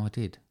hate it. No, I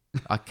did.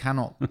 I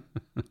cannot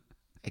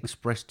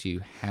express to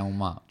you how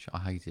much I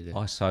hated it.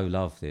 I so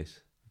love this.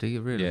 Do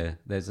you really? Yeah,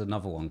 there's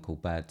another one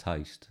called Bad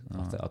Taste.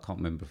 I can't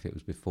remember if it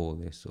was before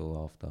this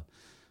or after,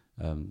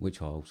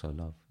 which I also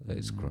love.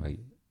 It's great.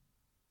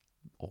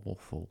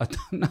 Awful. I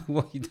don't know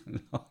what you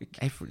don't like.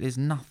 There's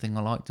nothing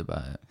I liked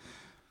about it.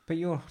 But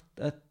you're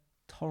a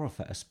horror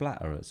fan, a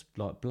splatter. It's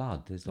like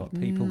blood. There's like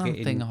people nothing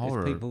getting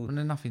horror. People, Well,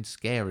 there's nothing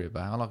scary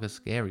about it. I like a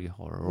scary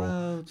horror or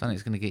Well, something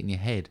that's going to get in your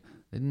head.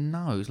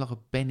 No, it's like a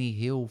Benny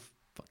Hill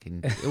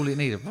fucking. All it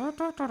needed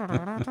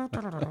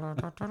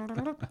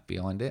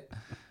behind it.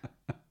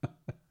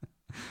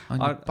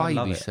 And the I love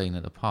baby it. scene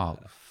at the park,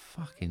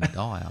 fucking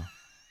dire.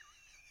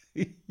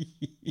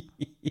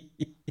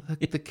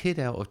 The kid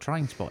out of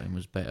Train Spotting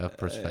was better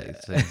prosthetic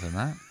scenes than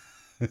that.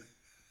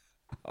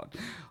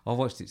 I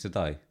watched it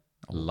today.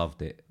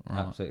 Loved it.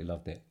 Absolutely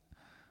loved it.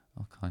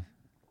 Okay,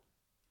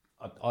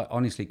 I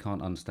honestly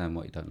can't understand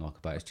what you don't like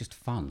about it. It's just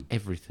fun.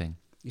 everything.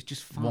 It's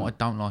just fun. What I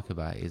don't like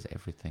about it is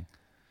everything.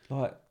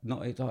 Like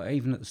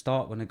even at the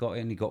start when they got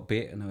in, he got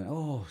bit, and they went,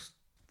 "Oh,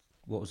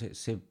 what was it,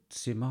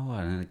 Simoa?"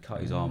 And then they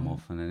cut his arm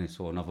off, and then they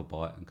saw another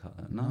bite and cut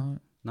that. No,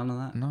 none of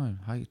that. No,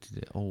 hated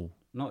it all.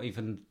 Not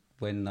even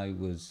when they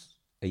was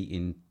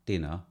eating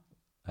dinner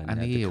and And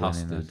had the the ear went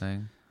in custard, the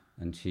thing.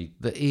 and she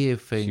The ear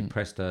thing.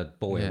 pressed her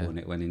boil yeah. and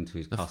it went into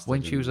his custard.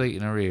 When she and- was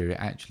eating her ear, it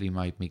actually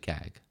made me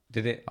gag.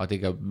 did it? I did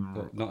go.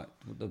 But not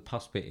the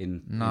pus bit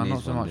in. No, in not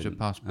his so one, much the didn't?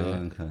 pus bit. Oh,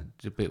 okay.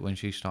 The bit when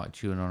she started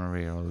chewing on her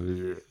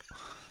ear.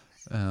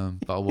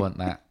 But I wasn't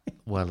that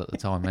well at the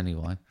time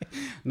anyway.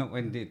 Not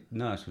when the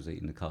nurse was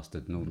eating the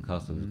custard and all the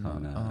custard was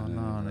coming out. Oh and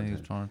no, everything and he like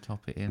was trying to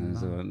top it that. in. And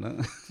so, No, no.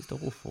 it's just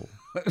awful.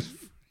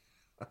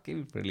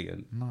 Fucking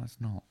brilliant. No, it's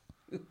not.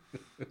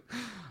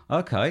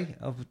 Okay,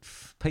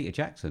 Peter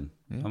Jackson.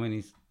 Yeah. I mean,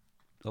 he's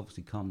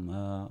obviously come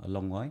a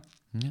long way.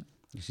 Yeah,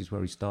 This is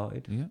where he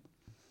started.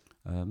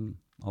 yeah.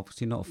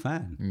 Obviously not a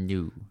fan.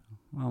 No,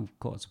 Well, I'm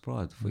quite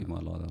surprised. I thought you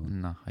might like that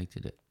one. no,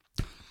 hated it.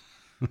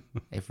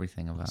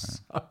 Everything about it.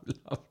 I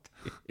loved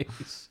it.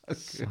 It's so good.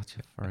 Such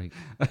a freak.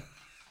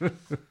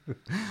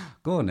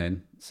 Go on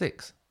then.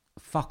 6.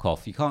 Fuck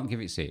off. You can't give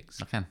it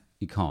 6. I can.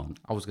 You can't.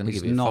 I was going to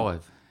It's give it not-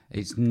 5.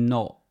 It's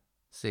not.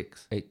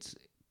 6.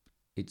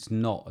 It's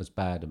not as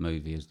bad a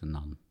movie as The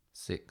Nun.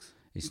 6.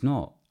 It's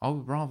not. I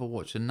would rather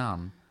watch The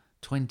Nun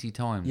 20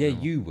 times. Yeah,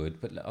 than- you would,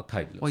 but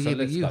okay. Well, so yeah, but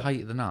let's you go.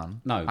 hate The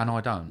Nun. No, and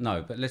I don't.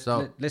 No, but let's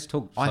So, let's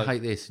talk. I so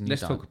hate this and you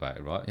let's don't. talk about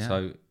it, right? Yeah.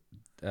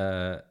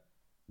 So,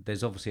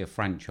 there's obviously a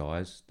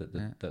franchise that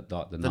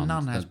like the The Nun.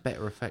 Nun has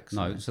better effects.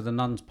 No, than it. so the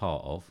Nun's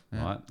part of,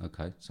 Yeah. right?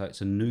 Okay, so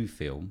it's a new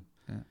film.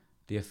 Yeah.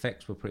 The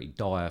effects were pretty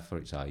dire for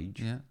its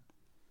age. Yeah.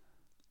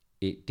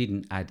 It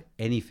didn't add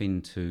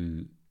anything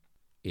to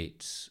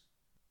its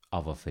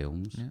other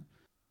films. Yeah.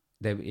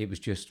 It was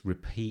just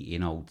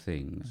repeating old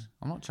things.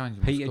 I'm not changing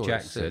my Peter score, it's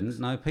Jackson, 6.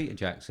 no, Peter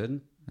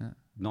Jackson, Yeah.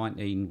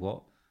 19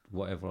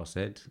 whatever I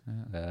said.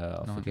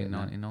 I forget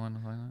now. 1999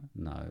 or something.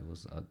 No, it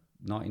was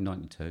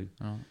 1992.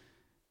 Right.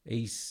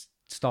 He's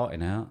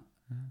starting out,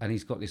 and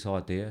he's got this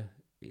idea.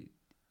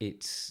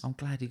 It's I'm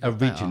glad he got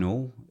better.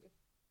 original.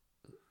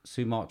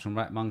 Sumatra and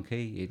Rat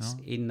Monkey. It's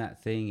in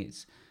that thing.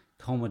 It's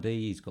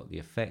comedy. He's got the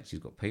effects. He's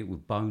got people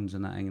with bones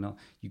and that hanging on.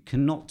 You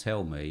cannot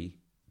tell me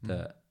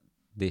that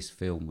this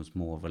film was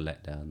more of a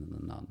letdown than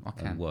The Nun. I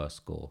can. And worse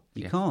score.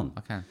 You Yeah, can't.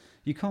 I can.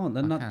 You can't.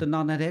 The can.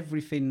 Nun had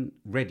everything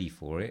ready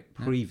for it,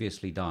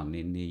 previously done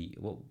in the.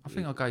 I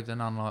think I gave The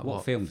Nun like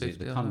what film is it?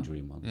 50 The or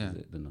Conjuring one, Yeah. is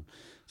it? The Nun.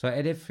 So it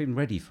had everything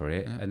ready for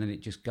it, and then it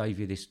just gave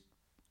you this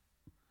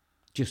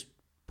just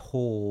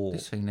poor.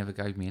 This thing never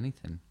gave me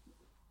anything.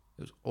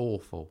 It was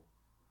awful.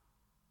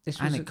 This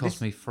And was it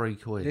cost me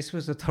 £3. This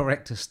was the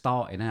director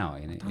starting out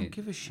in it. Don't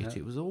give a shit.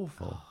 It was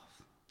awful.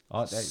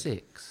 I,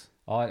 6.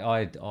 like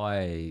I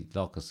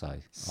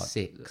say,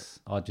 6.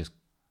 I just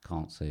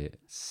can't see it.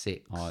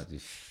 6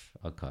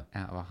 Okay,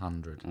 out of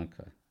 100.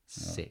 okay.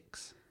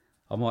 6.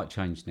 I might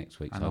change next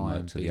week. And So I I'm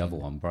might to the other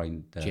being one,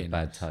 Bad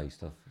generous.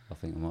 Taste. I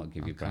think I might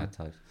give you Bad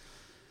Taste.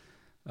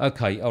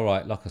 Okay, all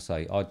right. Like I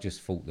say, I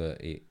just thought that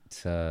it.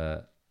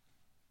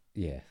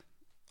 Yeah,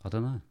 I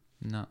don't know.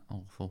 No,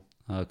 awful.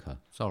 Okay.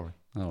 Sorry.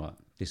 All right.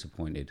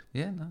 Disappointed.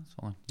 Yeah, no, it's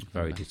fine. You can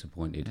Very go.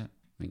 disappointed. Yeah. I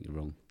think you're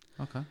wrong.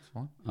 Okay, it's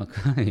fine.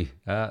 Okay.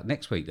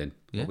 Next week then.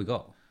 Yeah. What we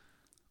got?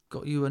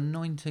 Got you a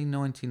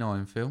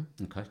 1999 film.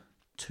 Okay.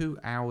 2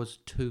 hours,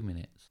 2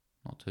 minutes.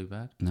 Not too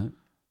bad. No.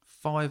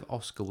 5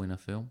 Oscar winner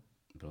film.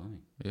 Blimey.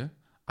 Yeah.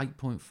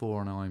 8.4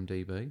 on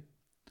IMDb.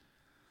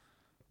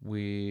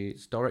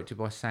 It's directed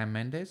by Sam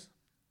Mendes.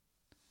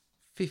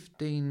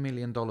 $15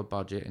 million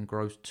budget and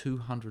grossed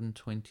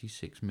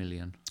 $226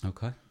 million.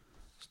 Okay.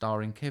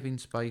 Starring Kevin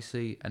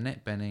Spacey,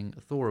 Annette Bening,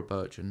 Thora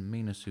Birch and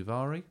Mina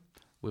Suvari,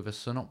 with a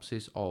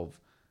synopsis of: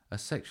 a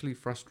sexually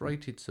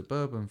frustrated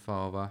suburban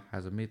father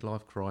has a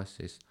midlife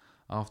crisis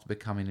after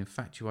becoming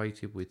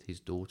infatuated with his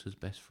daughter's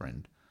best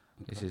friend.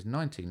 This is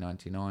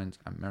 1999's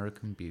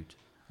American Beauty.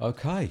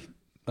 Okay.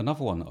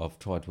 Another one that I've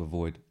tried to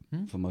avoid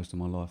for most of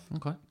my life.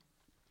 Okay.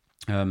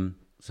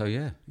 So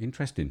yeah,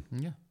 interesting.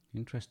 Yeah.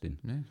 Interesting.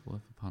 Yeah, it's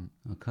worth a punt.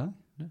 Okay.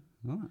 Yeah.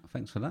 All right.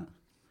 Thanks for that.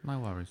 No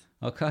worries.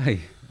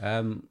 Okay.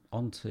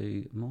 On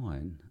to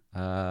mine.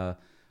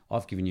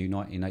 I've given you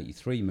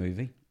 1983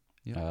 movie.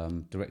 Yeah.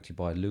 Directed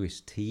by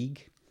Lewis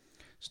Teague,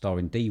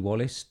 starring Dee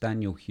Wallace,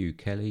 Daniel Hugh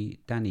Kelly,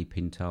 Danny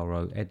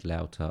Pintaro, Ed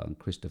Lauter, and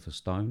Christopher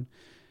Stone.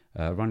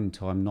 Running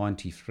time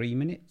 93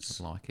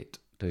 minutes. I like it.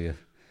 Do you?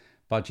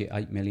 Budget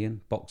 8 million,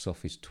 box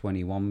office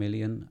 21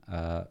 million,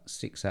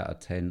 6 out of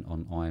 10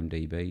 on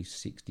IMDb,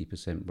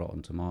 60%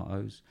 Rotten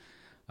Tomatoes.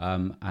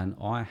 And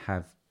I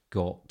have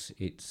got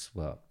it's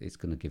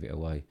going to give it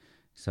away.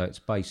 So it's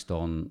based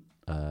on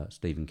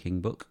Stephen King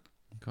book.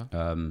 Okay.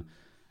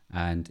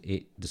 And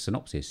the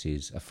synopsis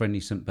is: a friendly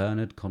St.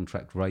 Bernard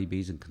contracts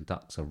rabies and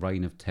conducts a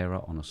reign of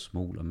terror on a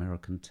small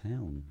American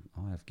town.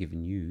 I have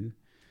given you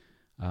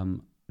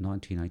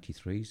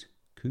 1983's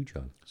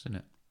Cujo. Isn't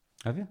it?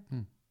 Have you?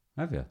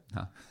 Have you?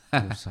 No.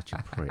 You're such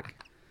a prick.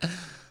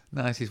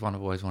 No, this is one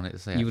I've always wanted to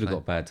see. You would have actually.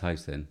 got bad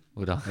taste then.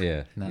 Would I?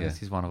 Yeah. No, yeah.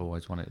 this is one I've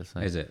always wanted to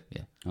see. Is it?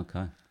 Yeah.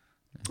 Okay.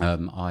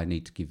 I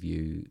need to give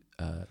you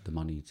the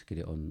money to get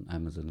it on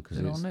Amazon because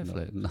Is it it's on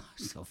Netflix? No,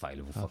 it's not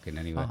available fucking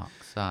anywhere.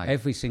 Fuck's sake.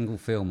 Every single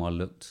film I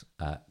looked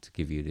at to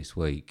give you this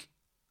week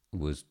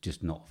was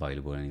just not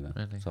available anywhere.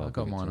 Really? So I I'll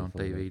got give it to mine you on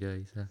before you leave.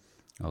 DVD. So.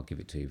 I'll give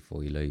it to you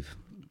before you leave.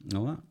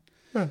 All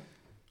right.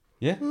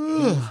 Yeah.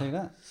 You see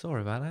that?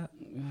 Sorry about that.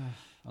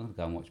 I'm gonna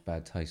go and watch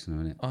Bad Taste in a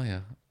minute. Oh,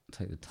 yeah.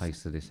 Take the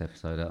taste of this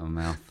episode out of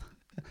my mouth.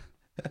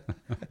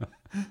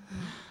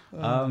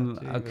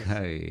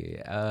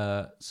 Okay.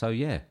 So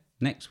yeah,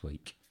 next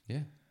week.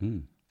 Yeah.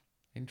 Mm.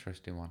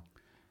 Interesting one.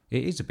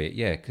 It is a bit,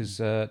 yeah, because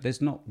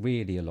there's not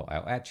really a lot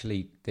out.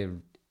 Actually,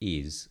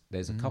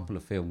 there's a couple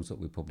of films that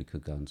we probably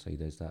could go and see.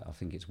 There's that. I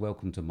think it's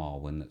Welcome to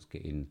Marwen that's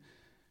getting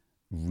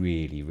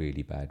really,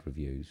 really bad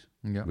reviews.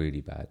 Yeah. Really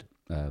bad,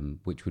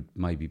 which would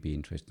maybe be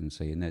interesting to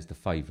see. And there's The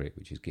Favourite,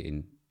 which is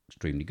getting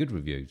extremely good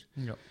reviews.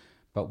 Yeah.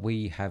 But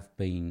we have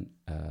been,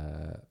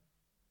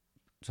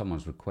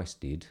 someone's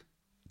requested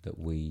that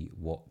we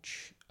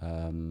watch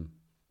a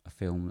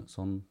film that's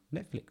on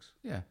Netflix.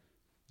 Yeah.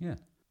 Yeah.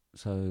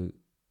 So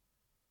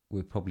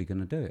we're probably going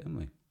to do it, aren't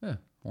we? Yeah.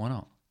 Why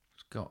not?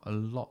 It's got a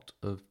lot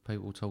of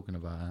people talking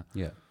about it.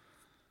 Yeah.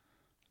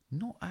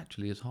 Not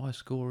actually as high a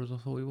score as I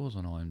thought he was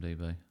on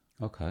IMDb.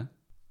 Okay.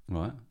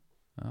 Right.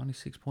 Only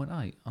 6.8.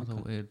 I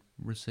thought it had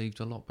received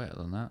a lot better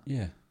than that.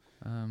 Yeah.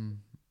 And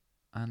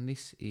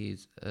this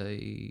is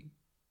a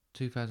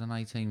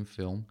 2018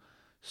 film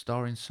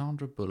starring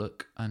Sandra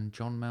Bullock and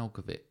John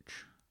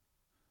Malkovich.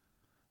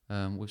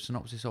 With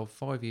synopsis of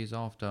 5 years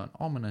after an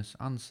ominous,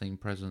 unseen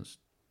presence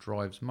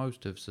drives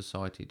most of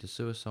society to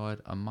suicide,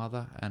 a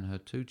mother and her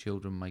 2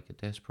 children make a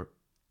desperate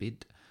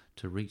bid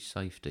to reach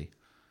safety.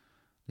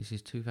 This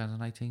is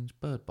 2018's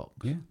Bird Box.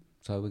 Yeah.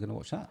 So we're going to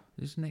watch that.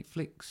 This is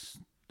Netflix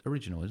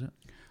original, is it?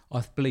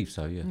 I believe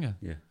so, yeah. Yeah.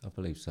 Yeah, I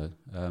believe so.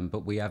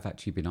 But we have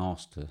actually been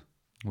asked to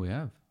We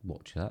have.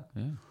 watch that.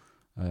 Yeah.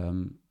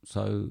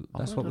 So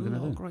that's what we're going to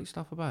A lot of do. great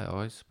stuff about it.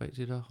 I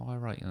expected a higher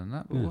rating than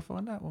that, but Yeah. we'll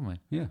find out, won't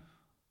we? Yeah.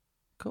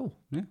 Cool.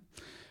 Yeah.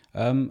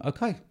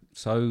 Okay.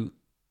 So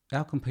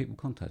how can people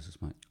contact us,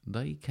 mate?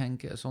 They can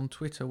get us on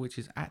Twitter, which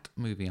is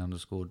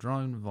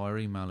 @movie_drone, via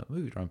email at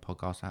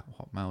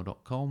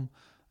moviedronepodcast@hotmail.com,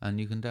 and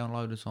you can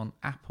download us on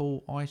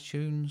Apple,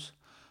 iTunes,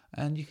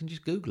 and you can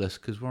just Google us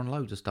because we're on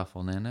loads of stuff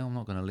on there now. I'm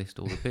not going to list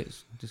all the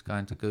bits. Just go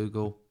into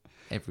Google.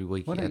 Every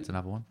week Why he don't- adds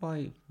another one.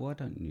 Why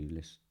don't you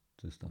list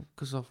the stuff?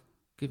 Because I've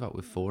give up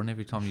with 4, and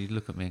every time you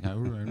look at me and go,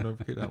 oh, don't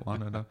forget that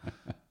one. And loads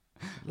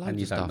And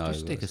you of don't stuff. know Just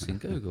stick what's- us in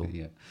Google.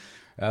 Yeah.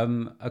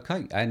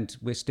 Okay, and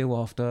we're still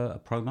after a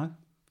promo.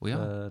 We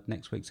are. for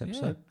next week's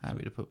episode. Yeah,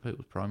 happy to put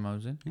people's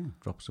promos in. Yeah,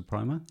 drop us a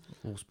promo.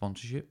 Or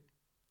sponsorship.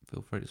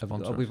 Feel free to Have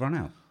sponsor we us. run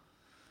out?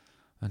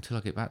 Until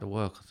I get back to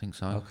work, I think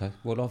so. Okay.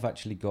 Well, I've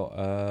actually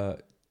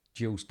got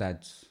Jill's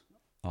dad's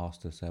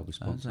asked us how we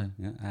sponsor.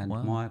 he? Yeah, and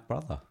Wow. my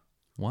brother.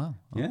 Wow.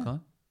 Yeah. Okay.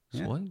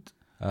 Yeah. Sweet.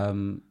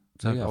 So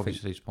So yeah, I think,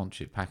 obviously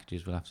sponsorship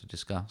packages we'll have to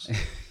discuss.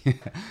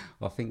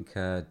 I think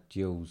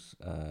Jill's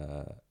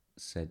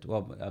said,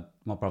 well,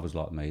 my brother's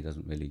like me, he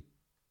doesn't really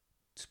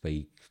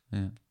speak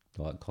Yeah.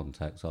 like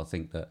contact, so I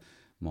think that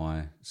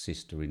my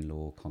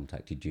sister-in-law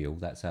contacted Jill.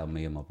 That's how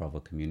me and my brother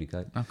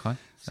communicate. Okay,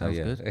 So sounds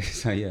yeah, good.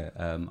 so yeah,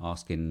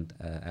 asking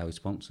our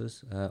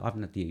sponsors. I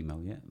haven't had the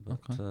email yet, but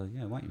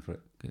yeah, waiting for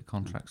it. Get a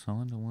contract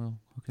signed and we'll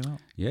hook him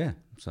up. Yeah,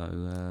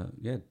 so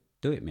yeah,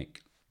 do it, Mick.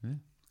 Yeah,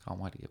 can't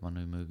wait to get my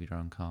new movie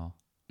drone car.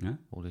 Yeah,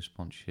 All this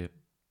sponsorship.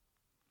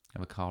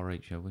 Have a car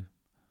each, shall we?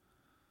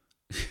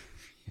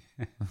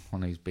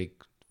 One of these big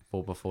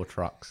 4x4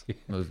 trucks,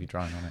 movie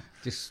drone on it.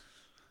 just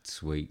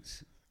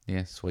sweets.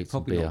 Yeah, sweets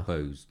Probably and beer.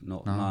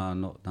 not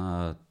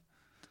booze.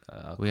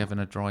 Not We having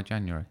a dry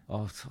January?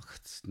 Oh, I'm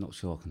not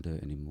sure I can do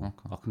it anymore.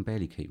 I can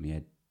barely keep my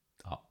head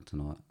up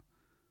tonight.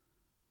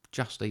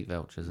 Just Eat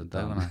vouchers a day,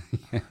 Done. won't I?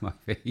 Yeah,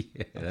 maybe.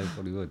 Yeah, they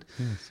probably would.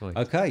 Sweet.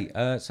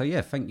 Okay, so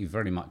yeah, thank you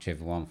very much,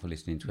 everyone, for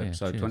listening to Yeah,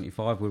 episode cheers.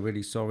 25. We're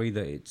really sorry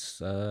that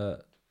it's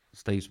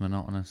Steve's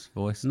monotonous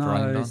voice. no,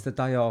 drained it's on. the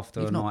day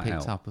after You've a not night picked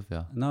out. up, have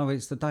you? No,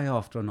 it's the day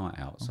after a night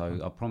out. So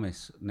I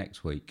promise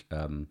next week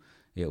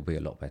it'll be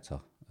a lot better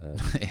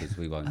because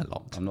we won't. A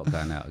lot. I'm not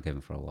going out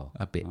again for a while.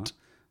 A bit. Right?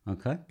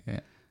 Okay.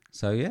 Yeah.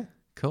 So yeah,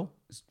 Cool.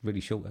 it's a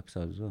really short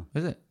episode as well.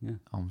 Is it? Yeah.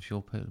 I'm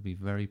sure people will be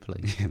very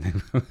pleased.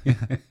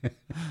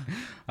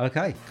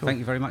 Okay. Thank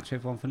you very much,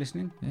 everyone, for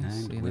listening. Yeah, and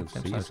see you we'll next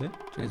see you episode.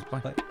 soon. Cheers,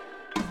 bye.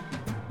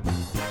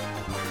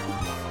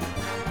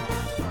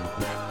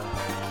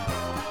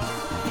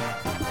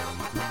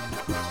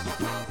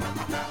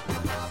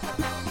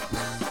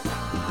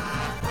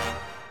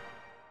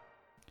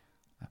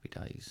 Happy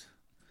days.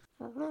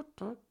 Dun,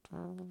 dun,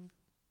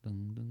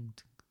 dun.